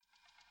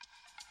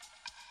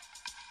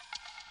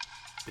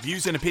The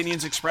views and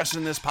opinions expressed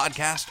in this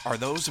podcast are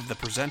those of the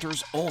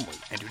presenters only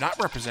and do not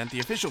represent the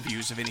official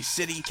views of any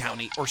city,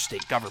 county, or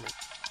state government.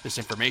 This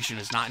information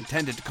is not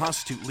intended to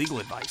constitute legal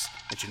advice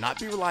and should not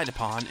be relied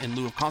upon in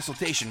lieu of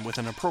consultation with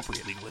an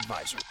appropriate legal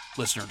advisor.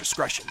 Listener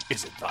discretion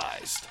is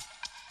advised.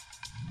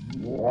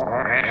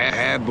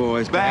 Bad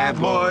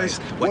boys,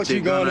 what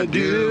you gonna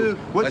do?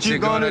 What you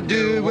gonna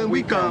do when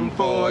we come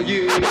for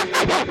you?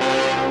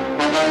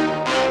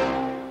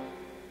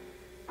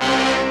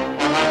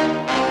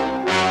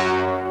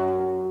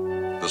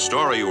 The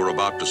story you are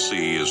about to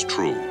see is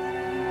true.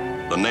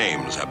 The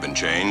names have been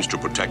changed to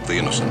protect the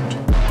innocent.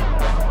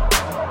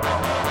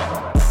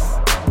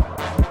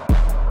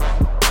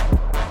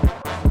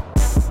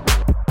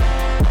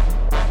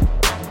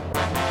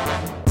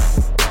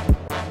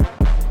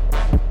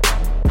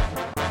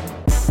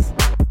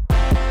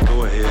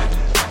 Go ahead.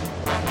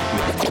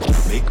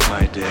 Make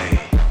my day.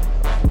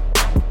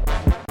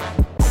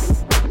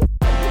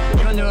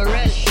 You're under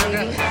arrest,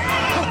 sugar.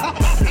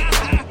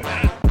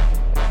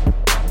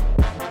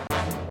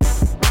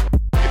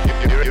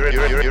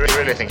 You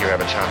really think you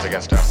have a chance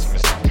against us,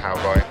 Mr.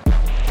 Cowboy?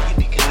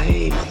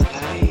 Yippee-ki-yay,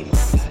 mother-ki-yay,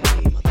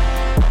 mother-ki-yay, mother-ki-yay.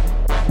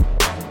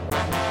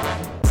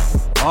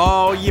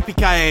 Oh,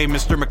 yippee-ki-yay,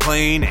 Mr.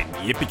 McLean, and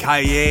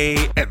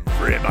yippee-ki-yay,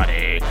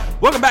 everybody.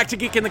 Welcome back to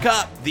Geek in the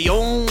Cup, the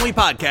only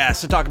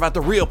podcast to talk about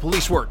the real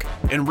police work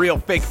and real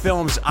fake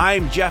films.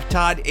 I'm Jeff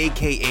Todd,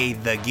 a.k.a.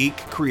 The Geek,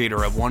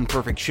 creator of One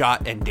Perfect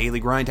Shot and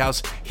Daily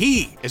Grindhouse.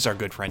 He is our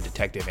good friend,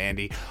 Detective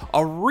Andy,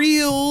 a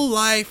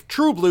real-life,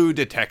 true blue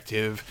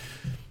detective,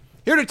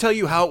 here to tell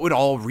you how it would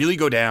all really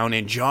go down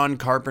in John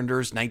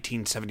Carpenter's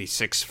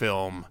 1976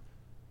 film,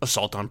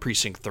 Assault on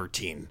Precinct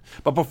 13.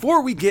 But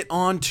before we get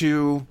on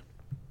to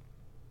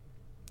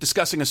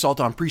discussing Assault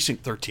on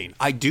Precinct 13,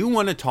 I do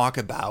want to talk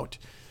about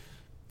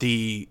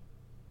the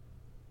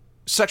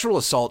sexual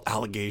assault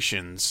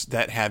allegations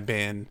that have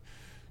been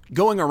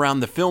going around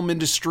the film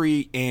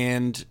industry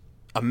and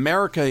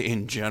America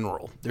in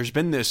general. There's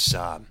been this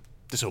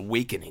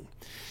awakening,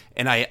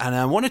 and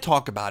I want to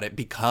talk about it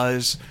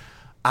because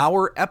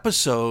our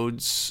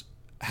episodes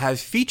have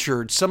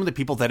featured some of the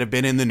people that have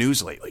been in the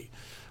news lately.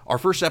 Our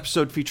first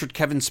episode featured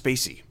Kevin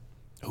Spacey,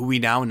 who we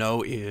now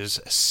know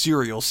is a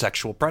serial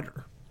sexual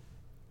predator,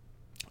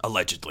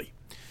 allegedly.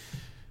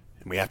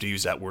 And we have to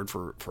use that word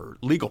for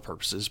legal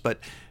purposes. But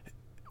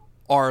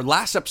our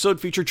last episode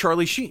featured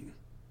Charlie Sheen.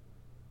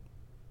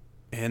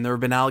 And there have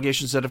been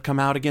allegations that have come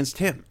out against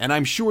him. And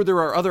I'm sure there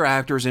are other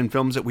actors in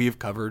films that we have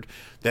covered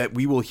that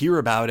we will hear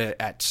about it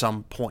at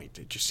some point.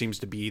 It just seems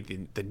to be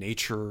the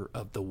nature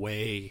of the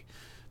way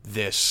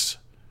this,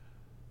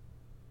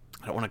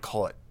 I don't want to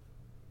call it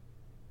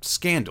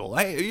scandal.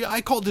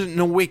 I called it an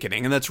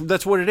awakening, and that's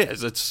what it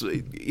is. It's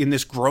in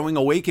this growing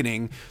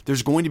awakening,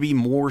 there's going to be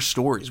more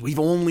stories. We've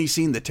only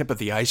seen the tip of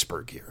the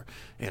iceberg here.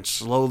 And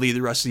slowly the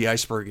rest of the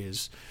iceberg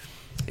is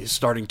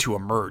starting to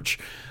emerge.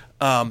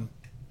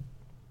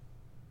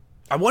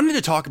 I wanted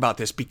to talk about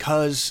this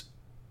because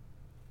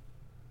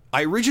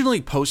I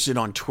originally posted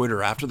on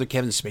Twitter after the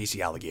Kevin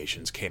Spacey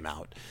allegations came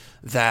out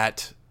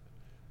that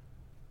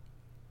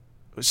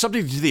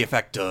something to the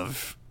effect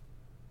of,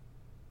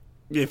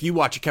 if you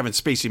watch a Kevin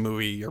Spacey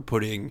movie, you're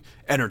putting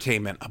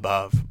entertainment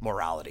above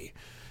morality.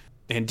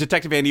 And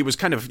Detective Andy was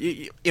kind of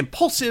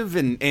impulsive,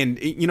 and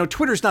you know,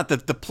 Twitter's not the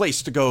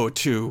place to go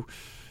to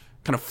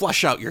kind of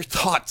flush out your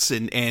thoughts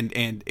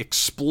and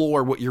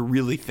explore what you're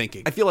really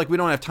thinking. I feel like we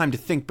don't have time to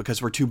think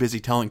because we're too busy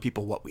telling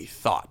people what we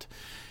thought.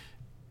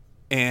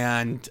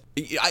 And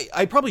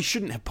I probably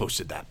shouldn't have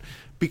posted that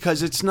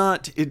because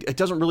it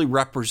doesn't really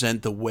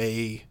represent the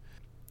way,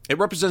 it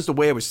represents the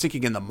way I was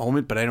thinking in the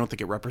moment, but I don't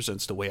think it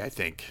represents the way I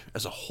think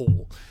as a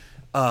whole.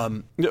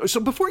 So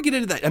before I get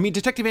into that, I mean,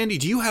 Detective Andy,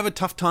 do you have a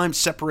tough time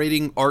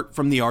separating art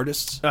from the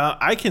artists?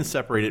 I can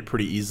separate it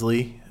pretty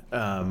easily.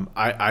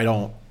 I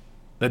don't.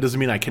 That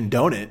doesn't mean I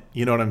condone it.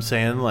 You know what I'm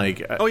saying?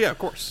 Like, oh yeah, of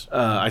course.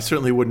 I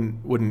certainly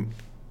wouldn't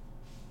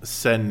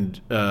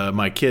send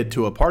my kid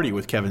to a party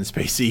with Kevin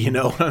Spacey. You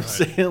know what I'm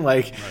saying?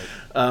 Like,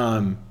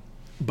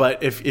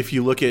 but if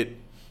you look at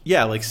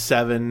like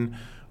Seven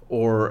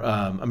or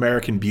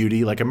American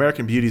Beauty, like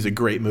American Beauty is a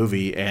great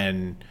movie,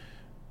 and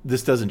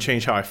this doesn't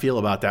change how I feel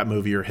about that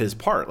movie or his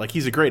part. Like,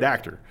 he's a great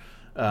actor.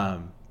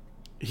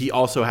 He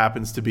also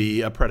happens to be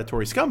a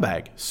predatory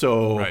scumbag.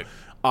 So. Right.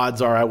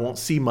 Odds are I won't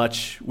see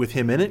much with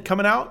him in it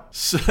coming out,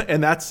 so,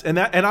 and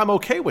I'm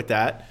okay with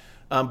that.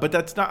 But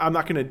that's not. I'm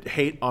not going to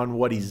hate on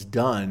what he's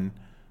done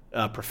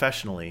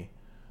professionally,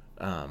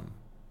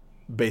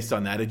 based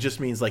on that. It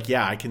just means like,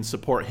 I can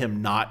support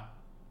him not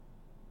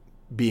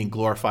being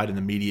glorified in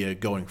the media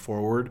going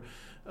forward.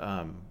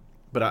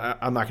 But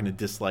I'm not going to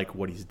dislike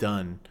what he's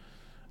done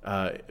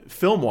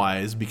film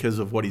wise because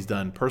of what he's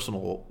done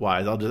personal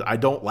wise. I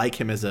don't like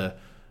him as a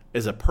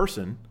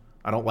person.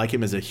 I don't like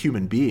him as a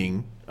human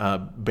being,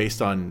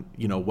 based on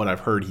what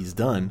I've heard he's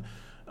done.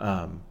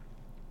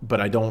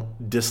 But I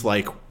don't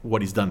dislike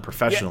what he's done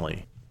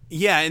professionally.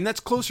 Yeah, and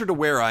that's closer to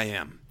where I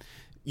am.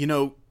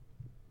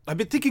 I've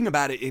been thinking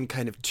about it in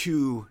kind of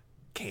two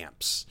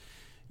camps.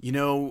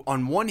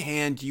 On one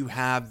hand, you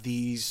have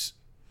these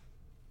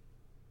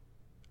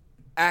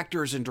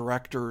actors and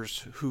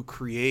directors who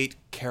create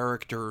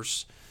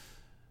characters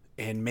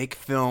and make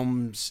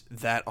films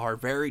that are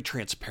very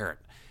transparent.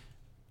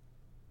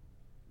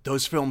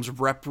 Those films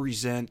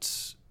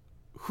represent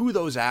who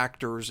those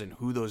actors and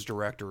who those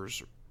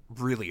directors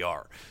really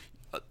are.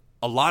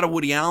 A lot of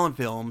Woody Allen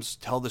films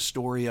tell the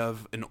story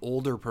of an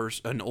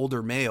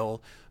older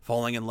male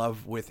falling in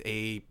love with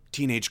a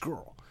teenage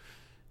girl.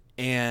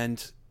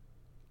 And,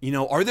 you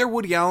know, are there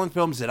Woody Allen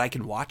films that I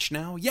can watch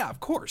now? Yeah, of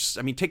course.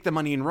 I mean, Take the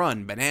Money and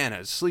Run,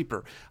 Bananas,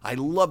 Sleeper. I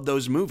love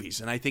those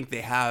movies, and I think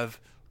they have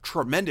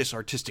tremendous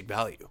artistic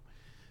value.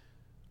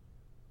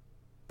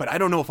 But I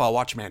don't know if I'll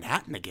watch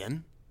Manhattan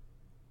again.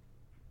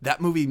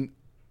 That movie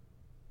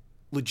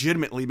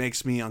legitimately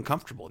makes me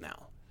uncomfortable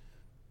now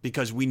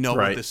because we know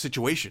what the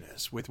situation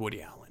is with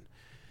Woody Allen.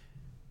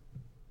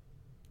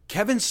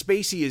 Kevin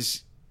Spacey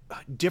is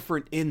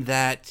different in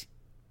that,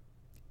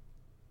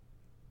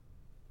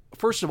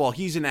 first of all,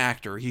 he's an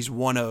actor. He's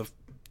one of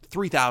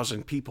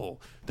 3,000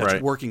 people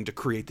that's working to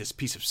create this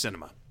piece of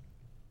cinema.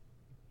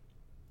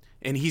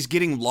 And he's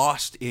getting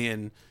lost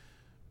in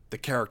the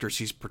characters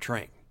he's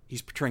portraying.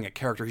 He's portraying a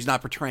character. He's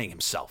not portraying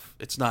himself.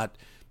 It's not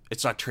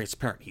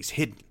transparent. He's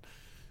hidden.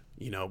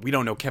 You know, we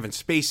don't know Kevin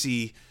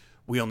Spacey.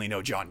 We only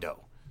know John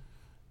Doe.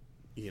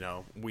 You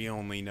know, we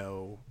only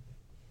know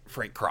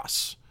Frank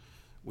Cross.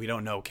 We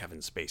don't know Kevin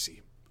Spacey.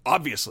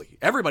 Obviously,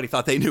 everybody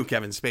thought they knew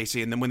Kevin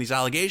Spacey. And then when these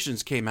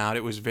allegations came out,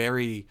 it was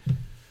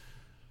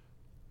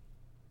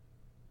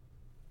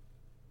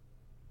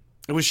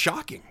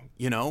shocking.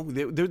 You know,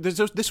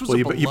 this was.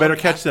 Well, you better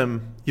catch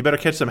them. You better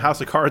catch some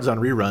House of Cards on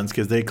reruns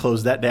because they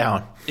closed that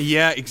down.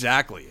 Yeah,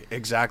 exactly,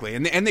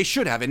 and they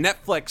should have. And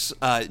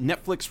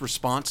Netflix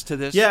response to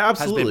this,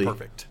 absolutely, has been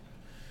perfect.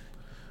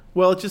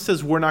 Well, it just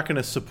says we're not going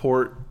to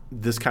support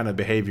this kind of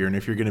behavior, and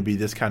if you're going to be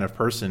this kind of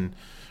person,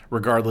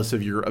 regardless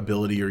of your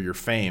ability or your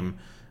fame,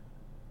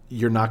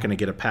 you're not going to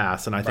get a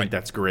pass. And I think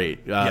that's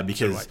great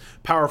because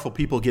powerful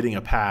people getting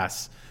a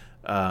pass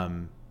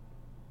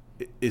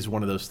is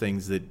one of those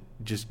things that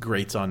just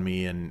grates on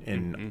me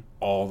in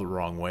all the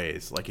wrong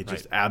ways. Like it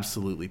just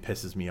absolutely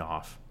pisses me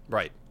off.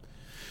 Right.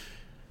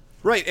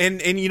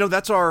 And you know,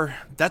 that's our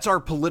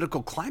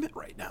political climate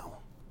right now.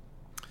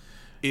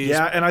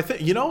 And I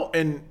think, you know,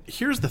 and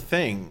here's the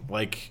thing,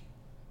 like,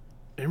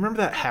 remember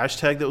that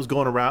hashtag that was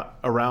going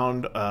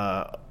around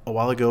a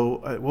while ago?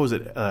 What was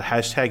it?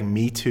 Hashtag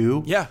Me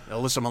Too? Yeah.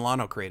 Alyssa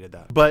Milano created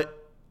that.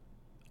 But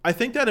I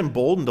think that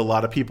emboldened a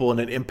lot of people, and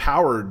it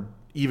empowered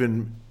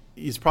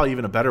is probably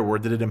even a better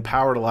word, that it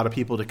empowered a lot of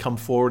people to come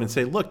forward and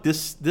say, look,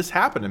 this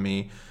happened to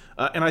me.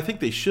 And I think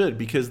they should,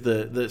 because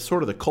the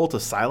sort of the cult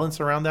of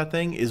silence around that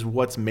thing is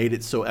what's made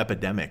it so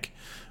epidemic.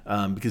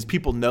 Because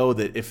people know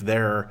that if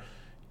they're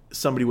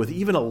somebody with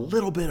even a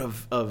little bit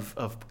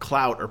of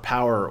clout or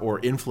power or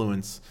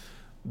influence,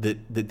 that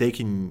they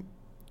can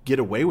get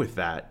away with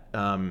that.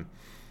 And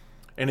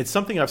it's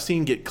something I've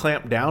seen get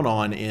clamped down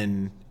on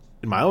in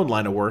my own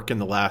line of work in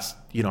the last,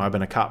 you know, I've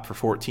been a cop for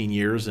 14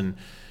 years, and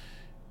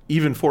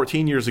even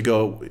 14 years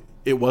ago,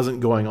 it wasn't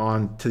going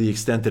on to the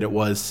extent that it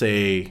was,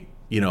 say,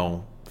 you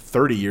know,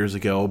 30 years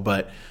ago.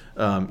 But,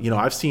 you know,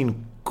 I've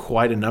seen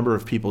quite a number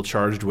of people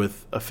charged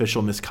with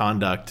official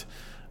misconduct,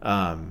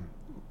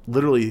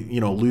 literally,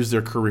 you know, lose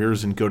their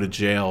careers and go to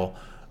jail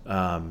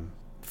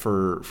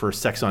for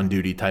sex on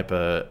duty type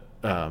of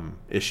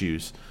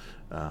issues,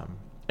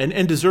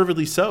 and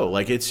deservedly so.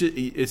 Like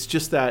it's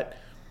just that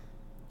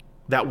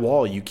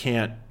wall you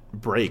can't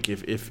break.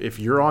 If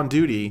you're on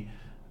duty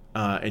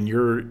and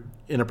you're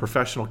in a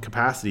professional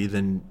capacity,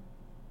 then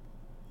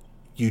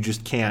you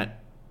just can't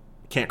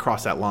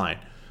cross that line.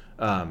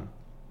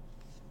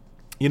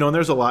 You know, and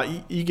there's a lot.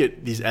 You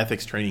get these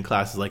ethics training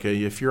classes, like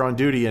if you're on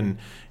duty and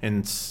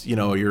you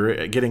know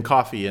you're getting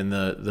coffee, and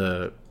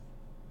the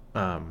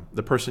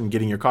person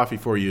getting your coffee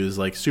for you is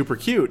like super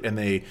cute, and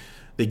they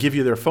give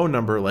you their phone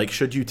number, like,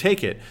 should you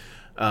take it?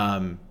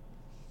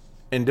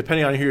 And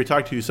depending on who you're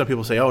talking to, some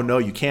people say, oh, no,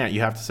 you can't.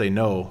 You have to say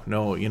no,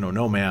 you know,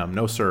 no, ma'am,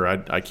 no,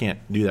 sir, I can't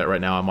do that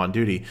right now. I'm on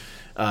duty.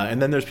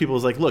 And then there's people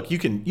who's like, look, you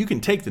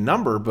can take the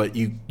number, but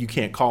you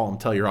can't call them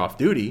until you're off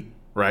duty,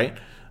 right?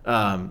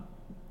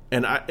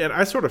 And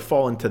I sort of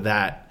fall into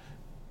that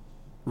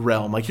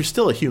realm. Like, you're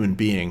still a human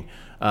being,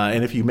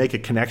 and if you make a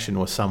connection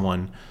with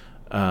someone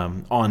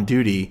on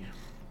duty,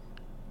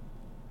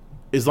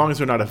 as long as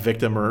they're not a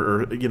victim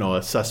or you know,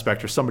 a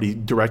suspect or somebody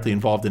directly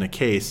involved in a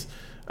case,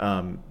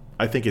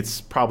 I think it's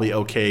probably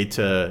okay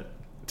to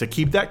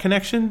keep that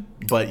connection,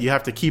 but you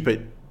have to keep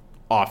it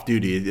off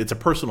duty. It's a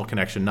personal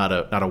connection, not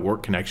a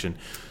work connection.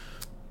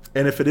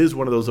 And if it is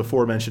one of those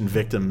aforementioned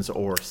victims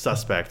or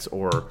suspects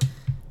or,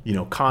 you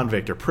know,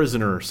 convict or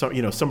prisoner, so,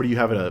 you know, somebody you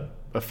have an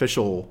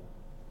official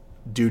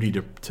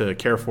duty to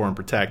care for and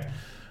protect,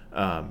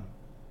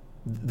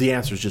 the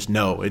answer is just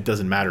no. It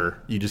doesn't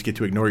matter. You just get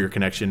to ignore your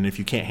connection. And if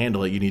you can't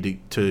handle it, you need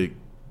to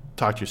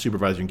talk to your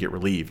supervisor and get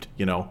relieved,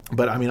 you know.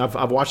 But I mean,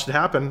 I've watched it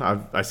happen.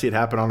 I see it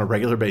happen on a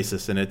regular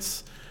basis, and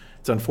it's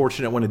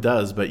unfortunate when it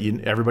does, but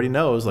everybody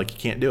knows, like, you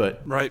can't do it.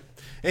 Right.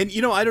 And,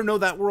 you know, I don't know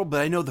that world,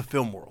 but I know the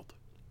film world.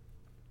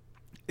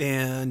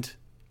 And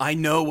I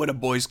know what a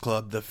boys'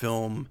 club the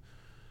film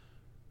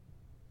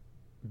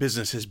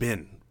business has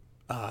been,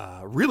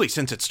 really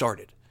since it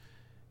started.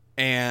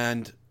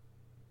 And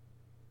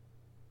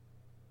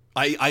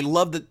I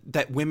love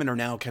that women are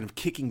now kind of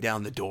kicking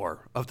down the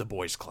door of the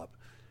boys' club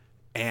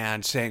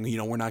and saying,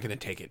 we're not going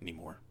to take it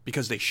anymore,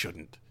 because they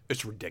shouldn't.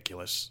 It's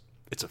ridiculous.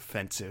 It's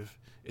offensive.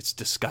 It's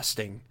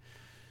disgusting.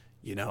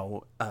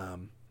 But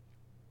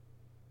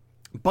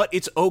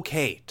it's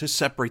okay to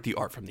separate the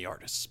art from the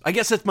artists. I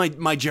guess that's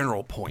my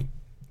general point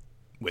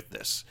with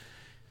this.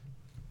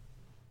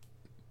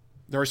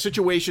 There are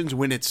situations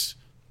when it's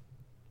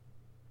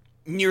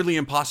nearly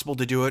impossible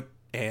to do it,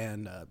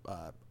 and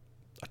a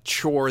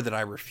chore that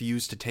I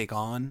refuse to take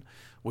on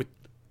with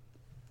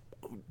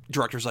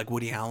directors like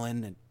Woody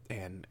Allen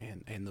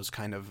and those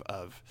kind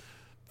of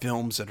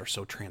films that are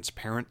so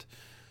transparent.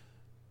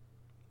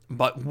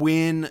 But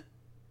when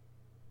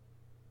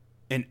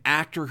an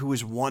actor who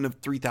is one of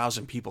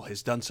 3,000 people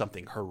has done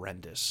something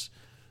horrendous,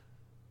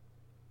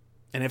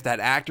 and if that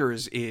actor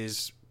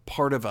is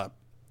part of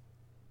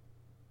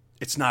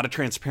it's not a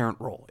transparent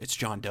role, it's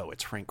John Doe,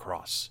 it's Frank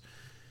Cross,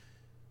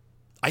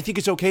 I think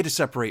it's okay to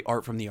separate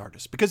art from the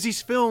artist, because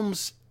these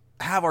films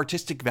have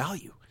artistic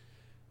value.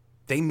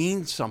 They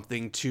mean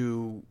something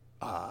to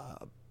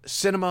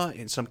cinema,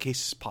 in some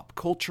cases pop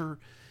culture,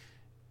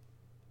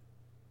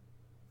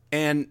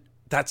 and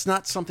that's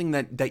not something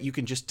that you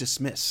can just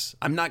dismiss.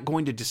 I'm not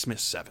going to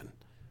dismiss Seven.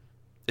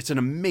 It's an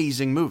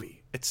amazing movie.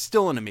 It's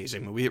still an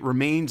amazing movie. It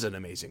remains an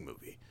amazing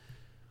movie.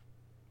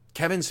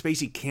 Kevin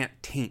Spacey can't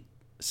taint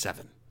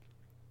Seven,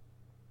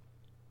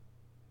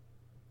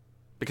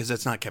 because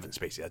that's not Kevin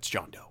Spacey. That's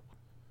John Doe.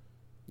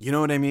 You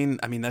know what I mean?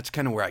 I mean, that's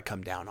kind of where I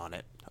come down on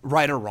it.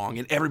 Right or wrong,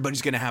 and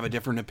everybody's going to have a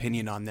different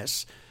opinion on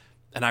this,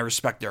 and I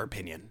respect their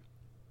opinion.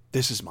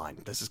 This is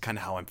mine. This is kind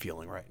of how I'm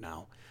feeling right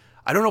now.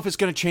 I don't know if it's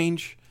going to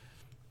change.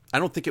 I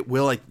don't think it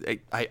will.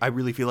 I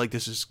really feel like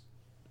this is,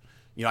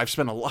 I've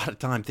spent a lot of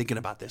time thinking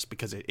about this,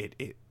 because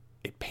it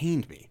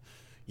pained me.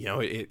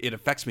 It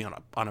affects me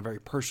on a very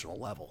personal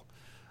level.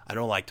 I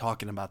don't like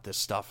talking about this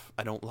stuff.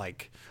 I don't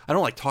like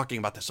talking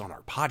about this on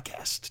our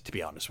podcast, to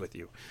be honest with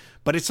you.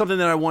 But it's something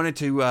that I wanted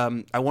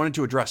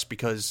to address,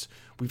 because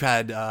we've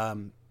had a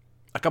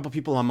couple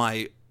people on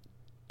my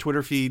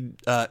Twitter feed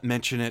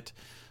mention it,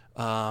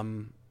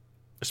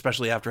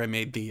 especially after I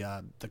made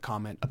the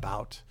comment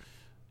about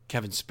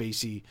Kevin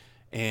Spacey,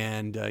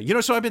 and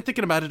so I've been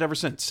thinking about it ever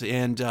since,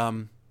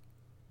 and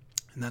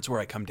that's where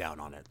I come down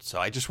on it. So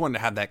I just wanted to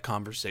have that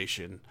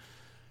conversation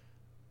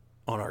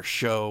on our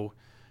show,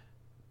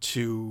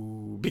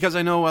 because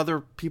I know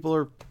other people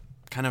are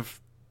kind of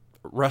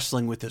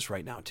wrestling with this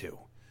right now too.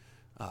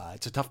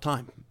 It's a tough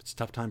time. It's a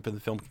tough time for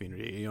the film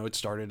community. It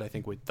started, I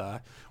think, with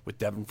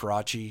Devin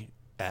Faraci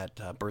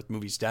at Birth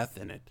Movies Death,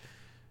 and it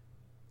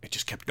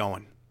just kept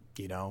going.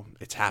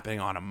 It's happening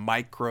on a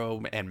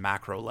micro and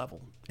macro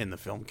level in the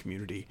film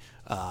community,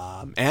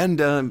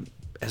 and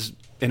as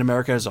in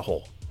America as a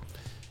whole.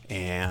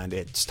 And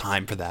it's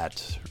time for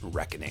that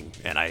reckoning,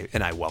 and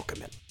I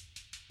welcome it.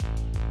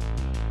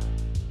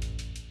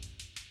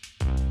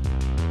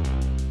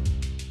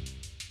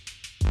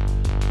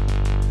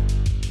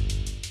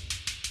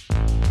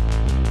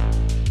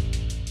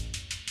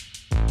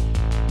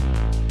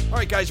 All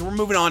right, guys, we're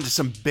moving on to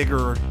some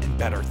bigger and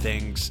better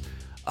things,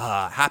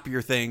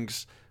 happier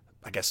things.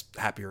 I guess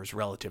happier is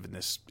relative in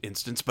this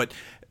instance, but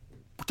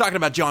we're talking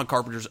about John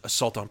Carpenter's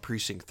Assault on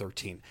Precinct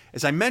 13.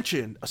 As I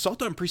mentioned,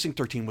 Assault on Precinct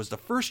 13 was the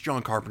first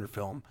John Carpenter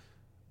film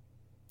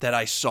that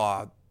I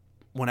saw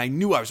when I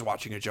knew I was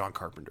watching a John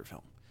Carpenter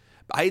film.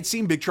 I had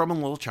seen Big Trouble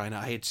in Little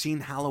China. I had seen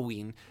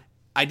Halloween.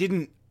 I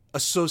didn't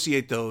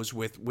associate those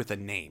with a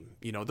name.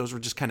 Those were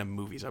just kind of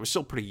movies. I was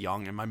still pretty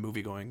young in my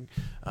movie-going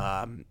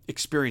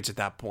experience at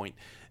that point.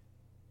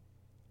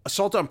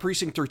 Assault on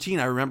Precinct 13,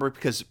 I remember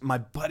because my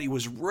buddy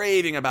was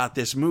raving about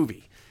this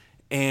movie.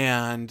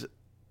 And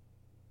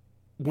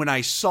when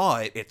I saw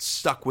it, it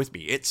stuck with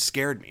me. It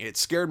scared me. It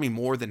scared me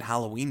more than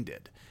Halloween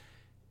did,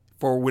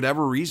 for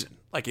whatever reason.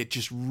 Like, it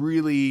just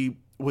really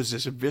was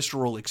this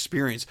visceral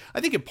experience.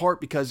 I think in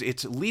part because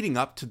it's leading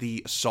up to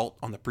the assault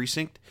on the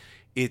precinct.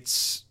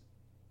 It's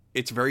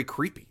very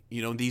creepy.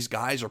 These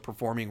guys are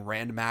performing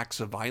random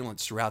acts of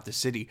violence throughout the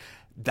city.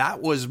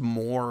 That was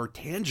more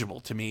tangible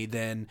to me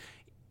than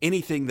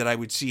anything that I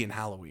would see in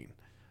Halloween.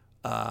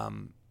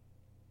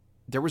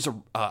 There was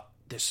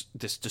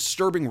this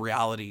disturbing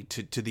reality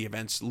to the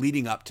events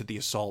leading up to the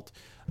assault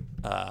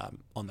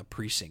on the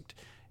precinct,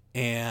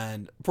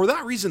 and for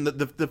that reason,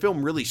 the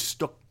film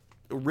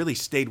really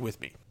stayed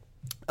with me.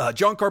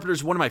 John Carpenter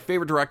is one of my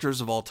favorite directors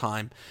of all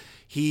time.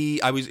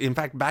 I was, in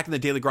fact, back in the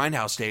Daily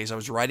Grindhouse days, I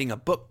was writing a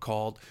book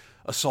called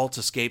Assaults,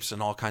 Escapes,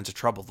 and All Kinds of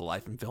Trouble, The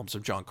Life and Films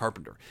of John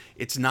Carpenter.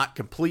 It's not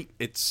complete.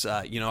 It's,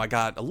 I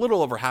got a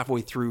little over halfway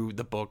through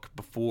the book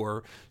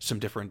before some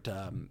different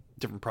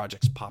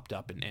projects popped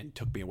up and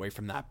took me away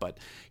from that. But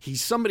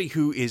he's somebody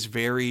who is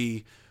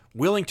very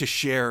willing to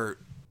share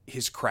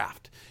his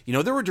craft. You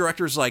know, there were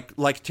directors like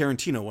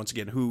Tarantino, once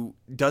again, who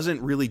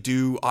doesn't really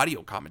do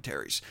audio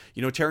commentaries.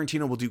 You know,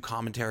 Tarantino will do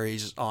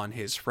commentaries on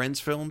his friends'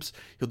 films.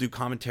 He'll do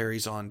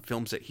commentaries on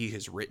films that he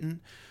has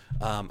written.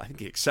 I think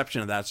the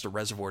exception of that's the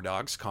Reservoir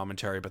Dogs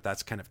commentary, but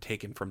that's kind of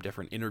taken from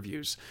different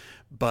interviews.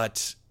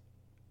 But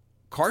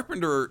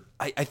Carpenter,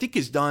 I think,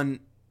 has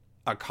done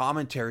a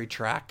commentary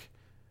track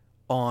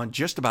on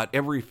just about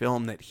every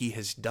film that he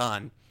has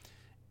done,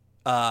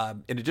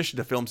 in addition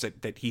to films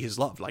that he has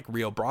loved, like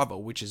Rio Bravo,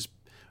 which is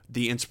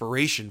the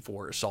inspiration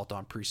for Assault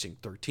on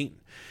Precinct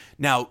 13.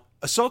 Now,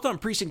 Assault on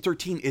Precinct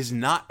 13 is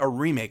not a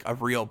remake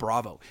of Rio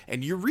Bravo,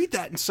 and you read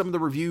that in some of the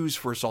reviews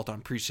for Assault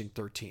on Precinct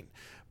 13.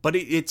 But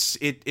it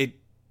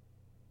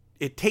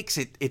takes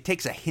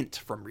a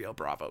hint from Rio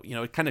Bravo. You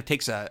know, it kind of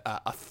takes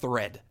a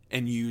thread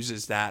and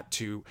uses that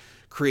to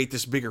create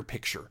this bigger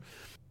picture.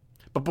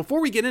 But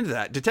before we get into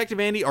that, Detective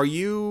Andy,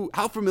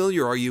 how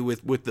familiar are you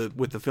with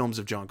the films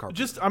of John Carpenter?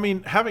 Just, I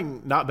mean,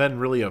 having not been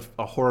really a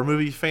horror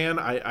movie fan,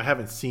 I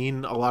haven't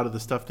seen a lot of the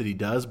stuff that he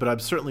does, but I'm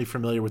certainly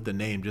familiar with the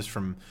name just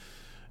from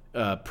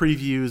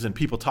previews and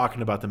people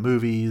talking about the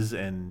movies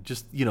and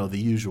just, you know, the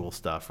usual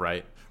stuff,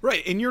 right?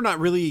 Right, and you're not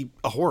really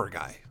a horror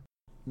guy.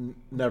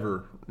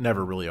 Never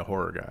really a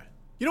horror guy.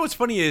 You know what's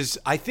funny is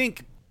I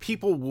think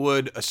people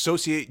would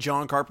associate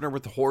John Carpenter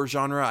with the horror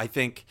genre. I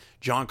think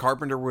John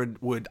Carpenter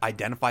would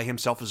identify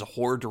himself as a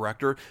horror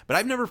director, but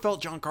I've never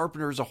felt John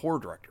Carpenter as a horror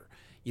director.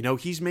 You know,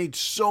 he's made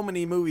so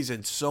many movies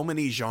in so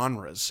many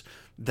genres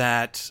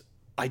that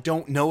I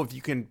don't know if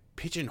you can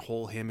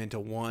pigeonhole him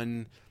into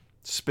one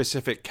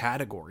specific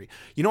category.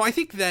 You know, I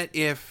think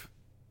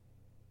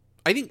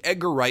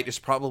Edgar Wright is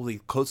probably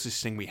the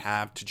closest thing we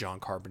have to John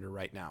Carpenter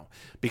right now,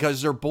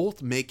 because they're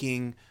both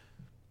making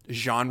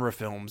genre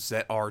films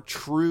that are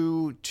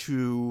true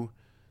to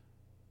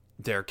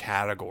their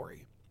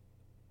category,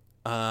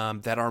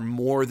 that are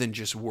more than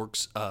just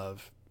works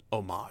of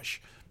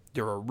homage.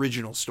 They're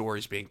original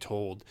stories being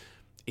told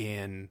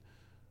in,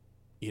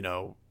 you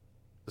know,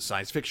 the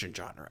science fiction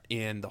genre,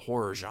 in the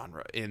horror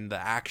genre, in the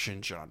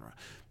action genre.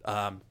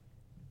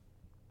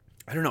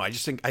 I don't know. I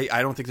just think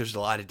I don't think there's a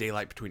lot of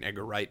daylight between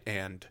Edgar Wright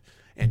and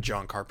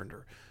John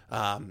Carpenter.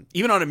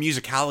 Even on a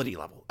musicality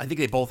level, I think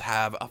they both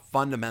have a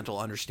fundamental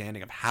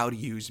understanding of how to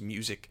use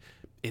music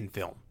in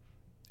film,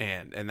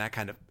 and that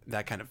kind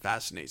of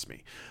fascinates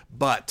me.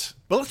 But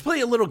let's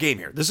play a little game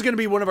here. This is going to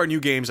be one of our new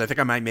games. I think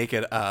I might make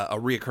it a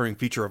reoccurring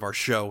feature of our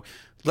show.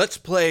 Let's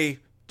play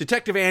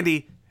Detective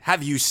Andy.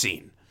 Have you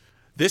seen?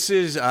 This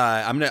is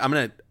I'm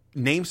gonna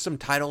name some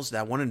titles that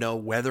I want to know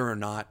whether or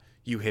not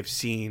you have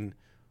seen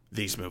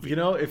these movies. You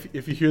know, if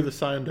you hear the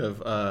sound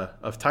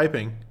of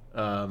typing,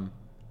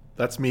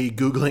 that's me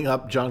Googling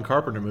up John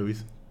Carpenter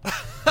movies.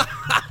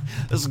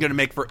 This is going to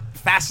make for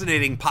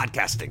fascinating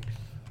podcasting.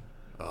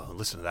 Oh,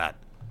 listen to that.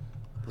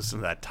 Listen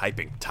to that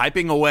typing.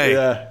 Typing away.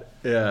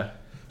 Yeah.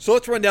 So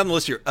let's run down the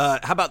list here. How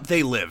about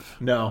They Live?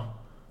 No.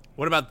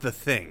 What about The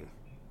Thing?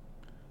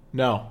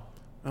 No.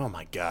 Oh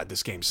my God,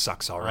 this game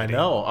sucks already.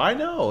 I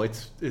know.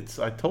 It's.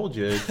 I told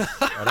you.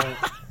 I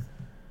don't.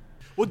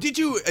 Well, did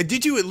you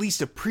at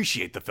least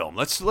appreciate the film?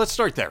 Let's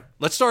start there.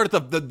 Let's start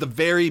at the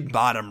very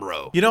bottom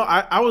row. You know,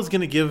 I was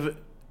gonna give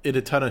it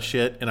a ton of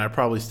shit, and I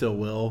probably still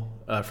will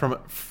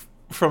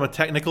from a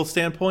technical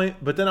standpoint.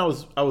 But then I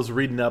was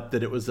reading up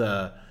that it was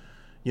a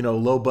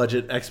low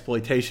budget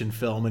exploitation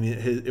film, and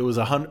it was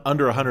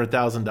under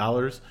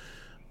 $100,000.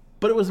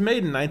 But it was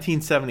made in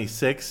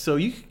 1976, so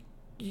you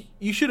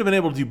should have been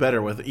able to do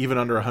better with even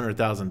under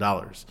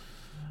 $100,000.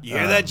 You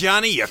hear that,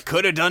 Johnny? You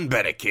could have done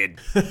better, kid.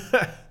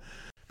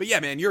 But yeah,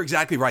 man, you're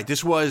exactly right.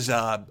 This was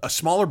a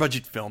smaller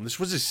budget film. This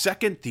was his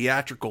second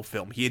theatrical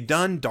film. He had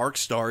done Dark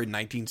Star in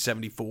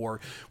 1974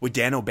 with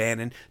Dan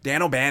O'Bannon.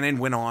 Dan O'Bannon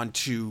went on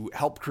to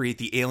help create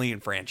the Alien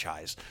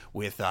franchise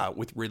with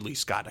Ridley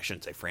Scott. I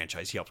shouldn't say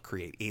franchise. He helped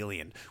create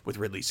Alien with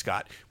Ridley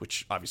Scott,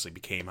 which obviously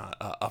became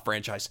a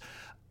franchise.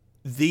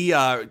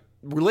 The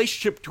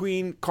relationship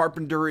between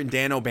Carpenter and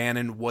Dan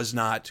O'Bannon was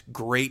not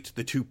great.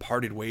 The two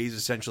parted ways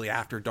essentially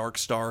after Dark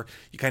Star.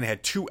 You kind of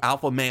had two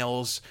alpha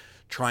males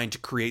trying to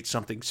create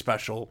something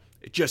special.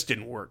 It just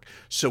didn't work.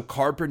 So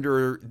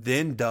Carpenter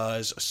then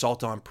does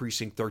Assault on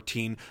Precinct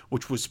 13,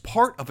 which was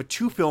part of a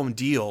 2-film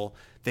deal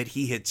that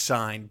he had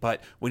signed.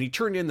 But when he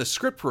turned in the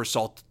script for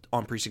Assault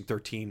on Precinct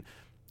 13,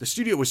 the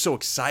studio was so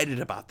excited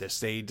about this,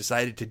 they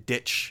decided to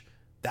ditch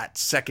that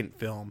second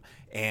film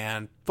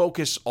and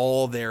focus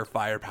all their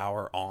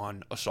firepower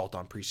on Assault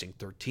on Precinct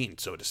 13,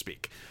 so to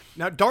speak.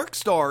 Now, Dark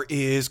Star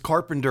is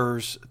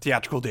Carpenter's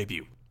theatrical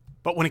debut.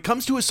 But when it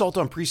comes to Assault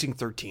on Precinct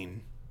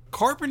 13,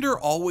 Carpenter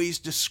always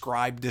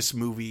described this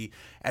movie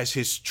as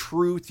his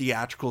true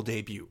theatrical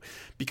debut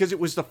because it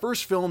was the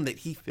first film that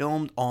he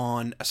filmed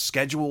on a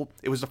schedule.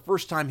 It was the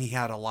first time he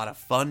had a lot of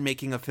fun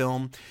making a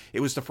film. It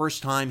was the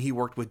first time he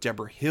worked with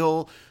Deborah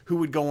Hill, who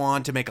would go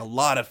on to make a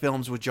lot of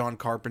films with John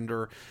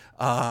Carpenter.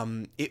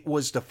 It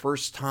was the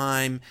first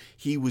time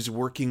he was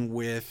working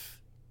with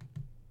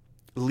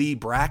Lee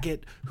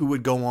Brackett, who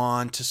would go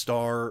on to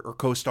star or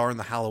co-star in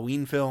the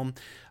Halloween film.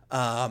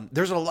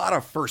 There's a lot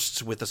of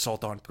firsts with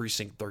Assault on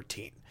Precinct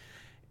 13.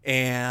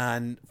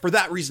 And for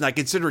that reason, I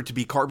consider it to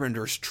be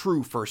Carpenter's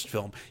true first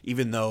film,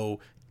 even though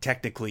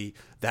technically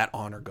that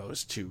honor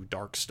goes to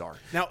Dark Star.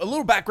 Now, a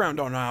little background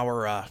on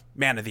our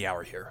man of the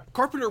hour here.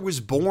 Carpenter was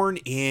born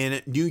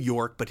in New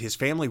York, but his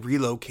family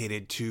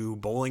relocated to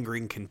Bowling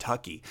Green,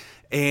 Kentucky.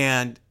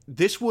 And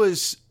this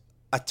was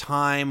a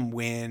time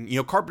when,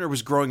 Carpenter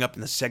was growing up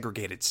in the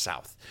segregated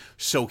South.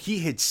 So he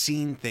had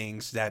seen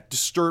things that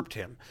disturbed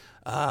him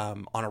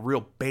on a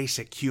real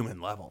basic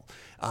human level.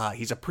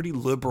 He's a pretty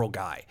liberal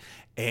guy.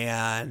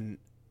 And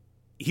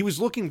he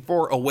was looking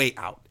for a way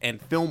out, and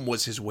film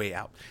was his way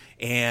out.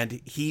 And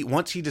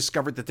once he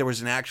discovered that there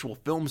was an actual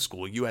film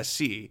school,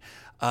 USC,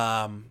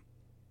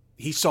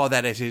 he saw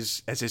that as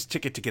his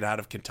ticket to get out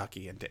of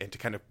Kentucky and to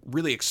kind of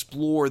really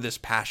explore this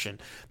passion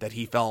that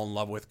he fell in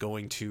love with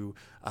going to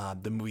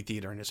the movie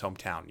theater in his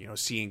hometown.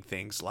 Seeing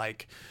things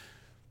like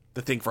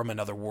The Thing from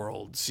Another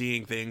World,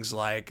 seeing things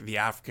like The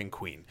African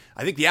Queen.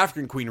 I think The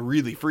African Queen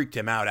really freaked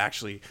him out,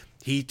 actually.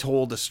 He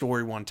told a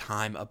story one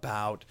time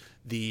about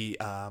the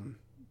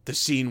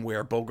scene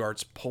where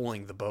Bogart's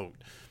pulling the boat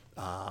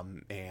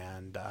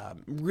and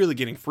really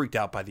getting freaked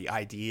out by the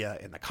idea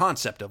and the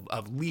concept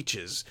of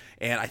leeches.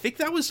 And I think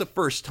that was the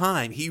first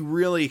time he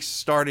really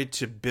started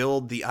to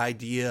build the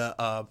idea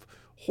of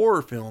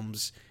horror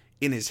films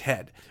in his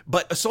head.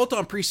 But Assault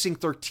on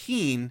Precinct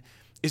 13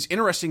 is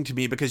interesting to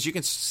me because you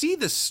can see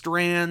the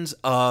strands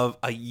of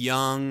a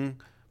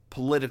young,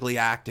 politically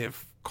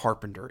active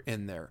Carpenter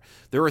in there.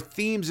 There are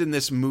themes in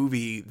this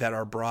movie that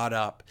are brought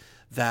up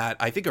that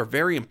I think are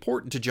very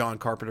important to John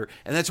Carpenter,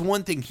 and that's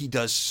one thing he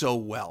does so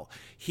well.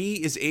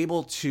 He is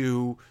able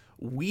to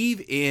weave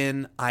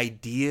in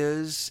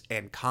ideas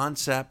and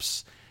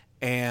concepts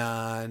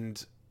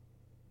and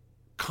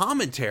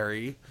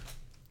commentary,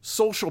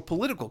 social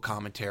political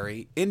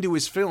commentary, into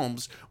his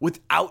films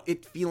without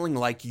it feeling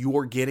like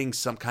you're getting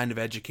some kind of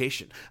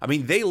education. I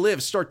mean, They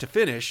Live, start to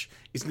finish,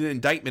 is an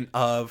indictment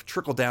of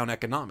trickle-down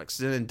economics,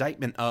 an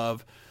indictment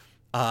of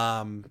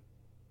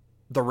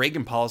the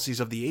Reagan policies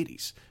of the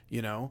 80s.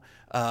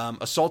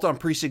 Assault on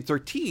Precinct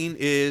 13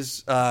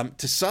 is,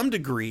 to some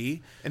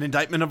degree, an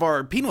indictment of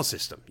our penal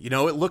system. It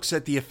looks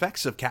at the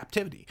effects of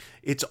captivity.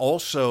 It's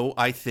also,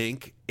 I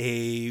think,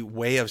 a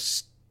way of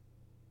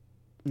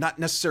not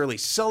necessarily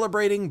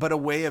celebrating, but a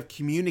way of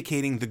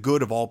communicating the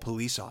good of all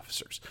police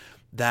officers.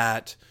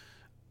 That,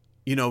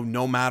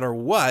 no matter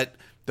what,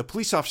 the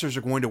police officers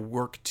are going to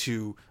work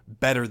to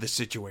better the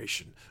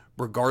situation,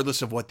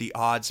 regardless of what the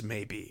odds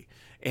may be.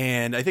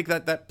 And I think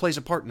that plays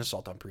a part in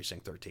Assault on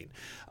Precinct 13.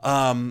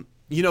 I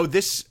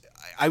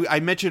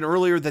mentioned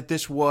earlier that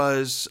this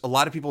was, a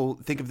lot of people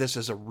think of this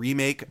as a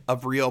remake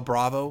of Rio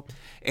Bravo.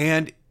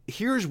 And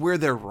here's where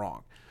they're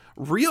wrong.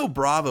 Rio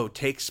Bravo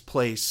takes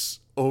place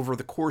over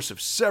the course of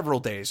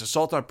several days.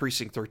 Assault on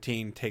Precinct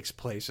 13 takes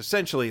place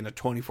essentially in a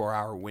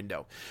 24-hour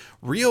window.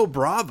 Rio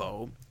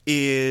Bravo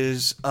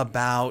is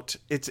about,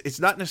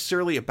 it's not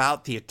necessarily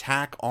about the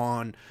attack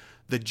on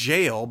the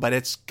jail, but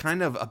it's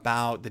kind of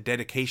about the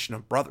dedication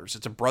of brothers.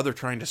 It's a brother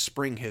trying to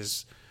spring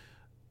his,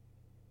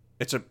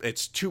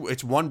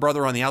 it's one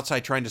brother on the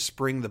outside trying to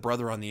spring the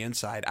brother on the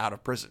inside out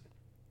of prison,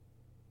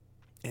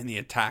 and the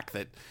attack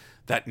that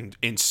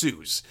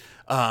ensues.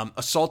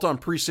 Assault on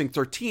Precinct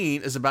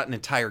 13 is about an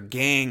entire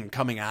gang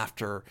coming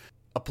after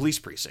a police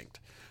precinct.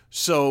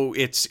 So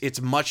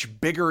it's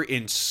much bigger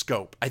in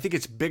scope. I think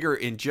it's bigger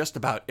in just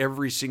about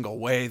every single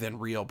way than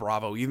Rio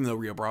Bravo, even though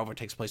Rio Bravo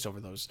takes place over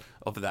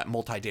that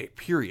multi-day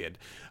period.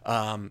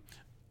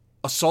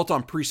 Assault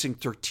on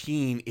Precinct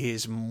 13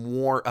 is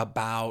more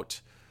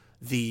about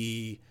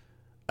the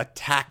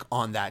attack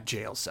on that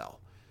jail cell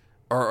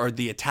or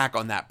the attack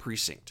on that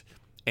precinct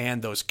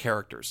and those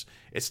characters.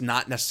 It's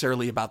not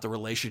necessarily about the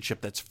relationship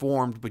that's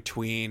formed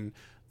between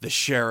the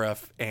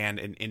sheriff and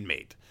an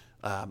inmate.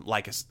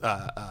 Like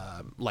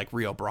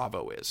Rio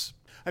Bravo is.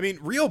 I mean,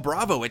 Rio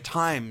Bravo at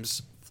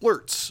times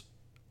flirts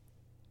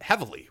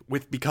heavily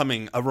with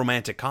becoming a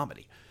romantic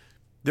comedy.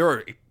 There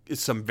are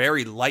some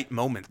very light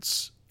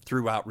moments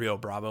throughout Rio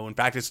Bravo. In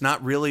fact, it's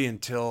not really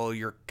until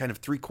you're kind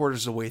of 3/4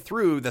 of the way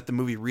through that the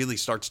movie really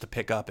starts to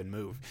pick up and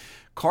move.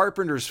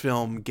 Carpenter's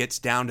film gets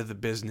down to the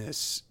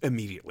business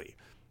immediately.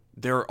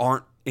 There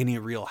aren't any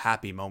real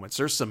happy moments.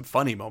 There's some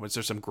funny moments.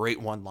 There's some great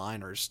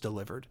one-liners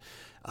delivered.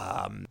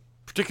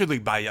 Particularly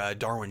by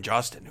Darwin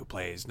Jostin, who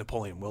plays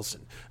Napoleon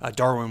Wilson.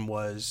 Darwin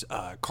was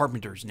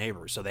Carpenter's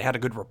neighbor, so they had a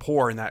good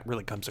rapport, and that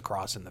really comes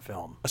across in the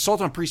film.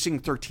 Assault on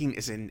Precinct 13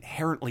 is an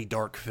inherently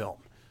dark film.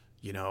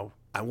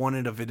 I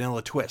wanted a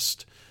vanilla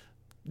twist.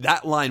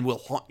 That line will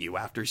haunt you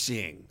after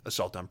seeing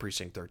Assault on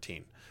Precinct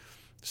 13.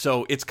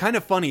 So it's kind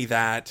of funny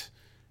that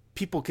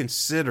people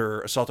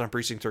consider Assault on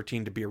Precinct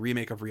 13 to be a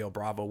remake of Rio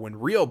Bravo, when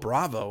Rio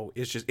Bravo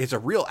it's a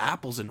real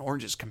apples and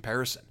oranges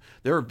comparison.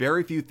 There are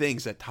very few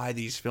things that tie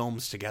these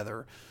films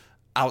together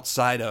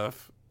outside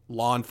of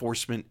law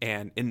enforcement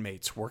and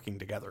inmates working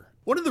together.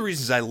 One of the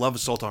reasons I love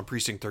Assault on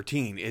Precinct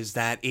 13 is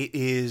that it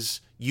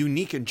is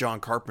unique in John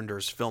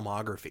Carpenter's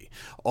filmography.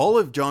 All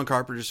of John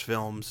Carpenter's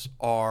films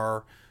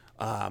are,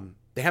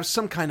 they have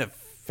some kind of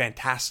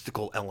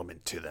fantastical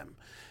element to them.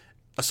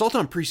 Assault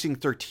on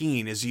Precinct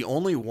 13 is the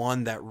only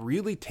one that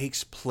really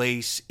takes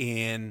place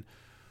in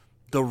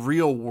the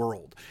real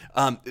world.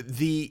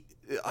 The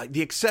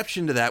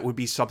exception to that would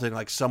be something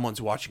like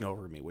Someone's Watching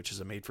Over Me, which is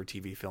a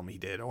made-for-TV film he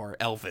did, or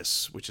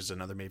Elvis, which is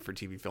another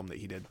made-for-TV film that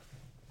he did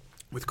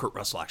with Kurt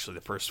Russell, actually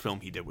the first film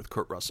he did with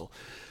Kurt Russell.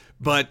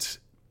 But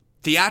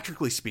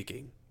theatrically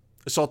speaking,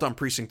 Assault on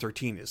Precinct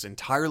 13 is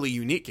entirely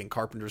unique in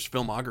Carpenter's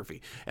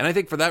filmography. And I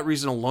think for that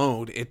reason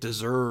alone, it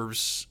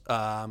deserves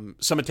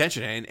some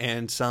attention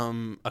and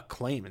some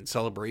acclaim and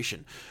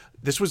celebration.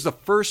 This was the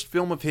first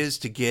film of his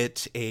to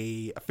get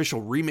an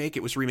official remake.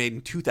 It was remade in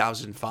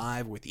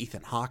 2005 with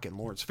Ethan Hawke and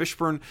Lawrence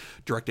Fishburne,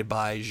 directed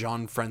by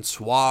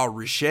Jean-Francois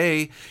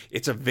Richet.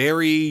 It's a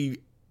very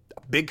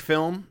big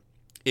film.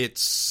 It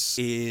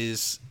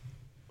is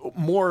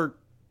more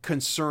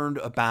concerned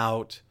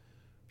about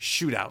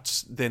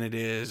shootouts than it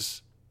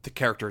is the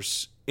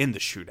characters in the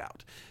shootout.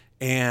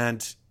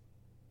 And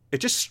it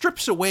just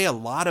strips away a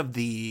lot of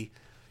the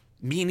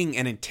meaning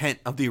and intent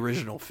of the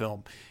original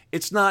film.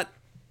 It's not...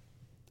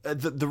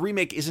 The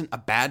remake isn't a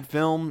bad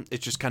film.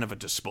 It's just kind of a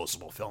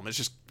disposable film.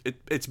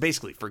 It's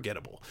basically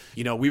forgettable.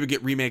 You know, we would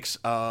get remakes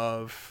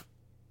of,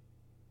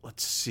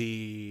 let's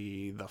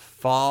see, The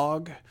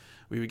Fog.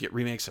 We would get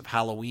remakes of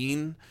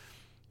Halloween.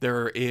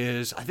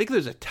 I think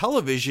there's a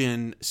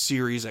television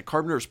series that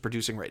Carpenter is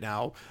producing right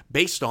now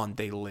based on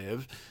They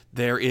Live.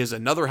 There is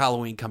another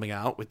Halloween coming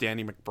out with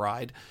Danny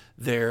McBride.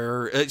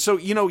 So,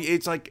 you know,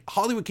 it's like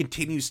Hollywood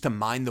continues to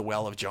mine the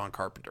well of John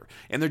Carpenter.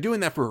 And they're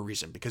doing that for a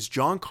reason, because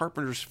John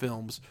Carpenter's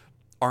films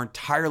are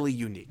entirely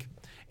unique.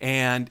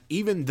 And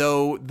even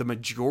though the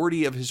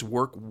majority of his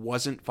work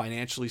wasn't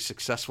financially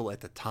successful at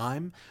the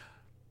time,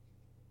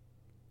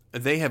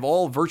 they have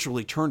all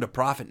virtually turned a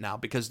profit now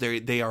because they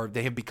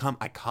have become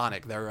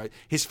iconic.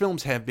 His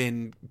films have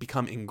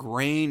become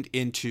ingrained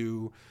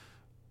into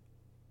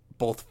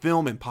both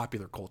film and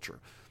popular culture.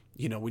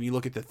 You know, when you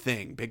look at The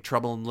Thing, Big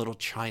Trouble in Little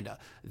China,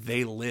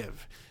 They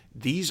Live.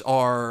 These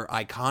are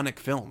iconic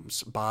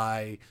films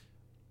by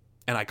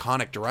an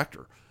iconic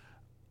director.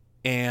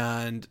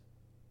 And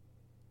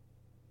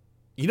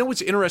you know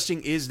what's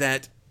interesting is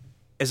that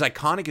as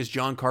iconic as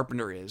John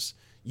Carpenter is,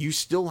 you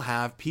still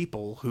have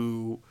people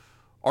who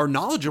are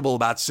knowledgeable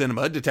about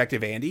cinema,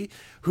 Detective Andy,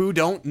 who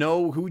don't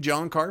know who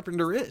John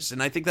Carpenter is.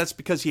 And I think that's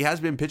because he has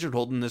been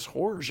pigeonholed in this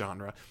horror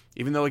genre,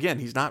 even though, again,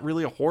 he's not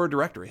really a horror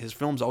director. His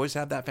films always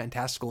have that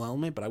fantastical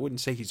element, but I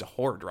wouldn't say he's a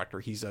horror director.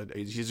 He's a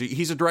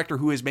director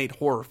who has made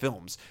horror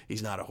films.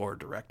 He's not a horror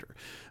director.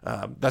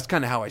 That's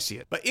kind of how I see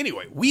it. But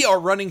anyway, we are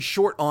running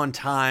short on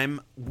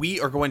time. We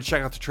are going to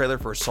check out the trailer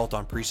for Assault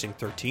on Precinct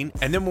 13.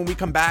 And then when we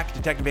come back,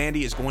 Detective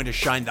Andy is going to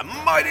shine the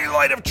mighty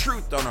light of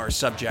truth on our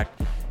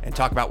subject and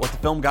talk about what the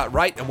film got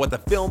right and what the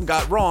film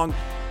got wrong.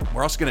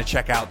 We're also going to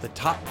check out the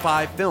top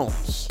 5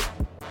 films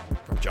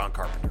from John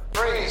Carpenter.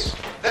 Freeze!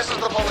 This is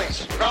the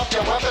police. Drop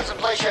your weapons and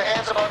place your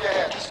hands above your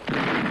heads.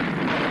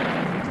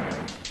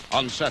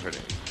 On Saturday,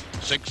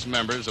 6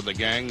 members of the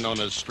gang known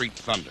as Street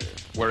Thunder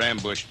were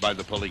ambushed by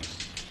the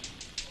police.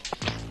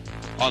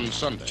 On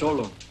Sunday,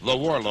 the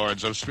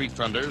warlords of Street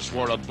Thunder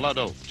swore a blood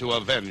oath to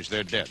avenge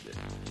their dead.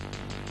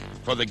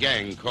 For the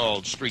gang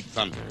called Street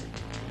Thunder,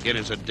 it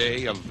is a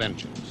day of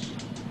vengeance.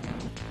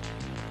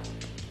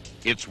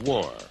 It's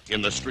war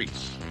in the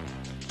streets.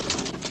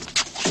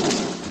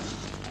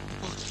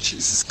 Oh,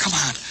 Jesus, come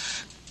on.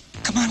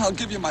 Come on, I'll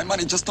give you my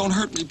money. Just don't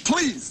hurt me,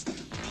 please.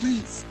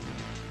 Please.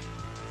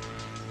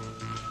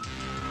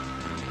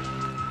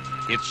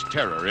 It's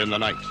terror in the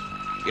night.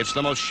 It's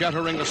the most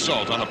shattering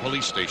assault on a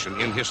police station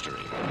in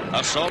history.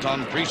 Assault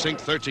on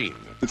Precinct 13.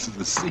 This is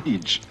a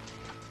siege.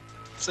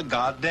 It's a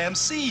goddamn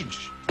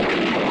siege.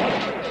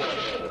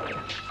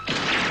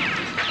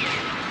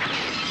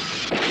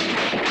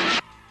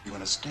 You're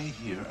gonna stay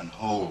here and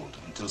hold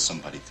until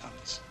somebody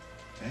comes,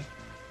 okay?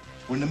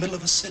 We're in the middle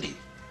of a city,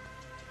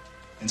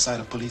 inside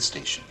a police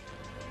station.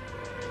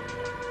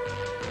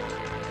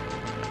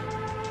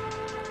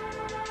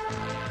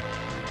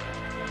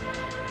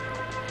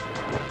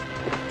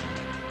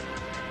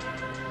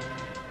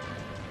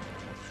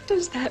 What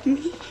does that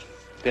mean?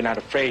 They're not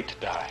afraid to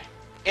die.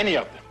 Any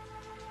of them.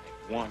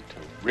 They want to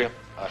rip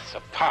us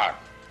apart,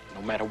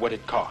 no matter what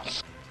it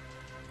costs.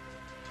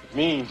 It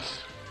means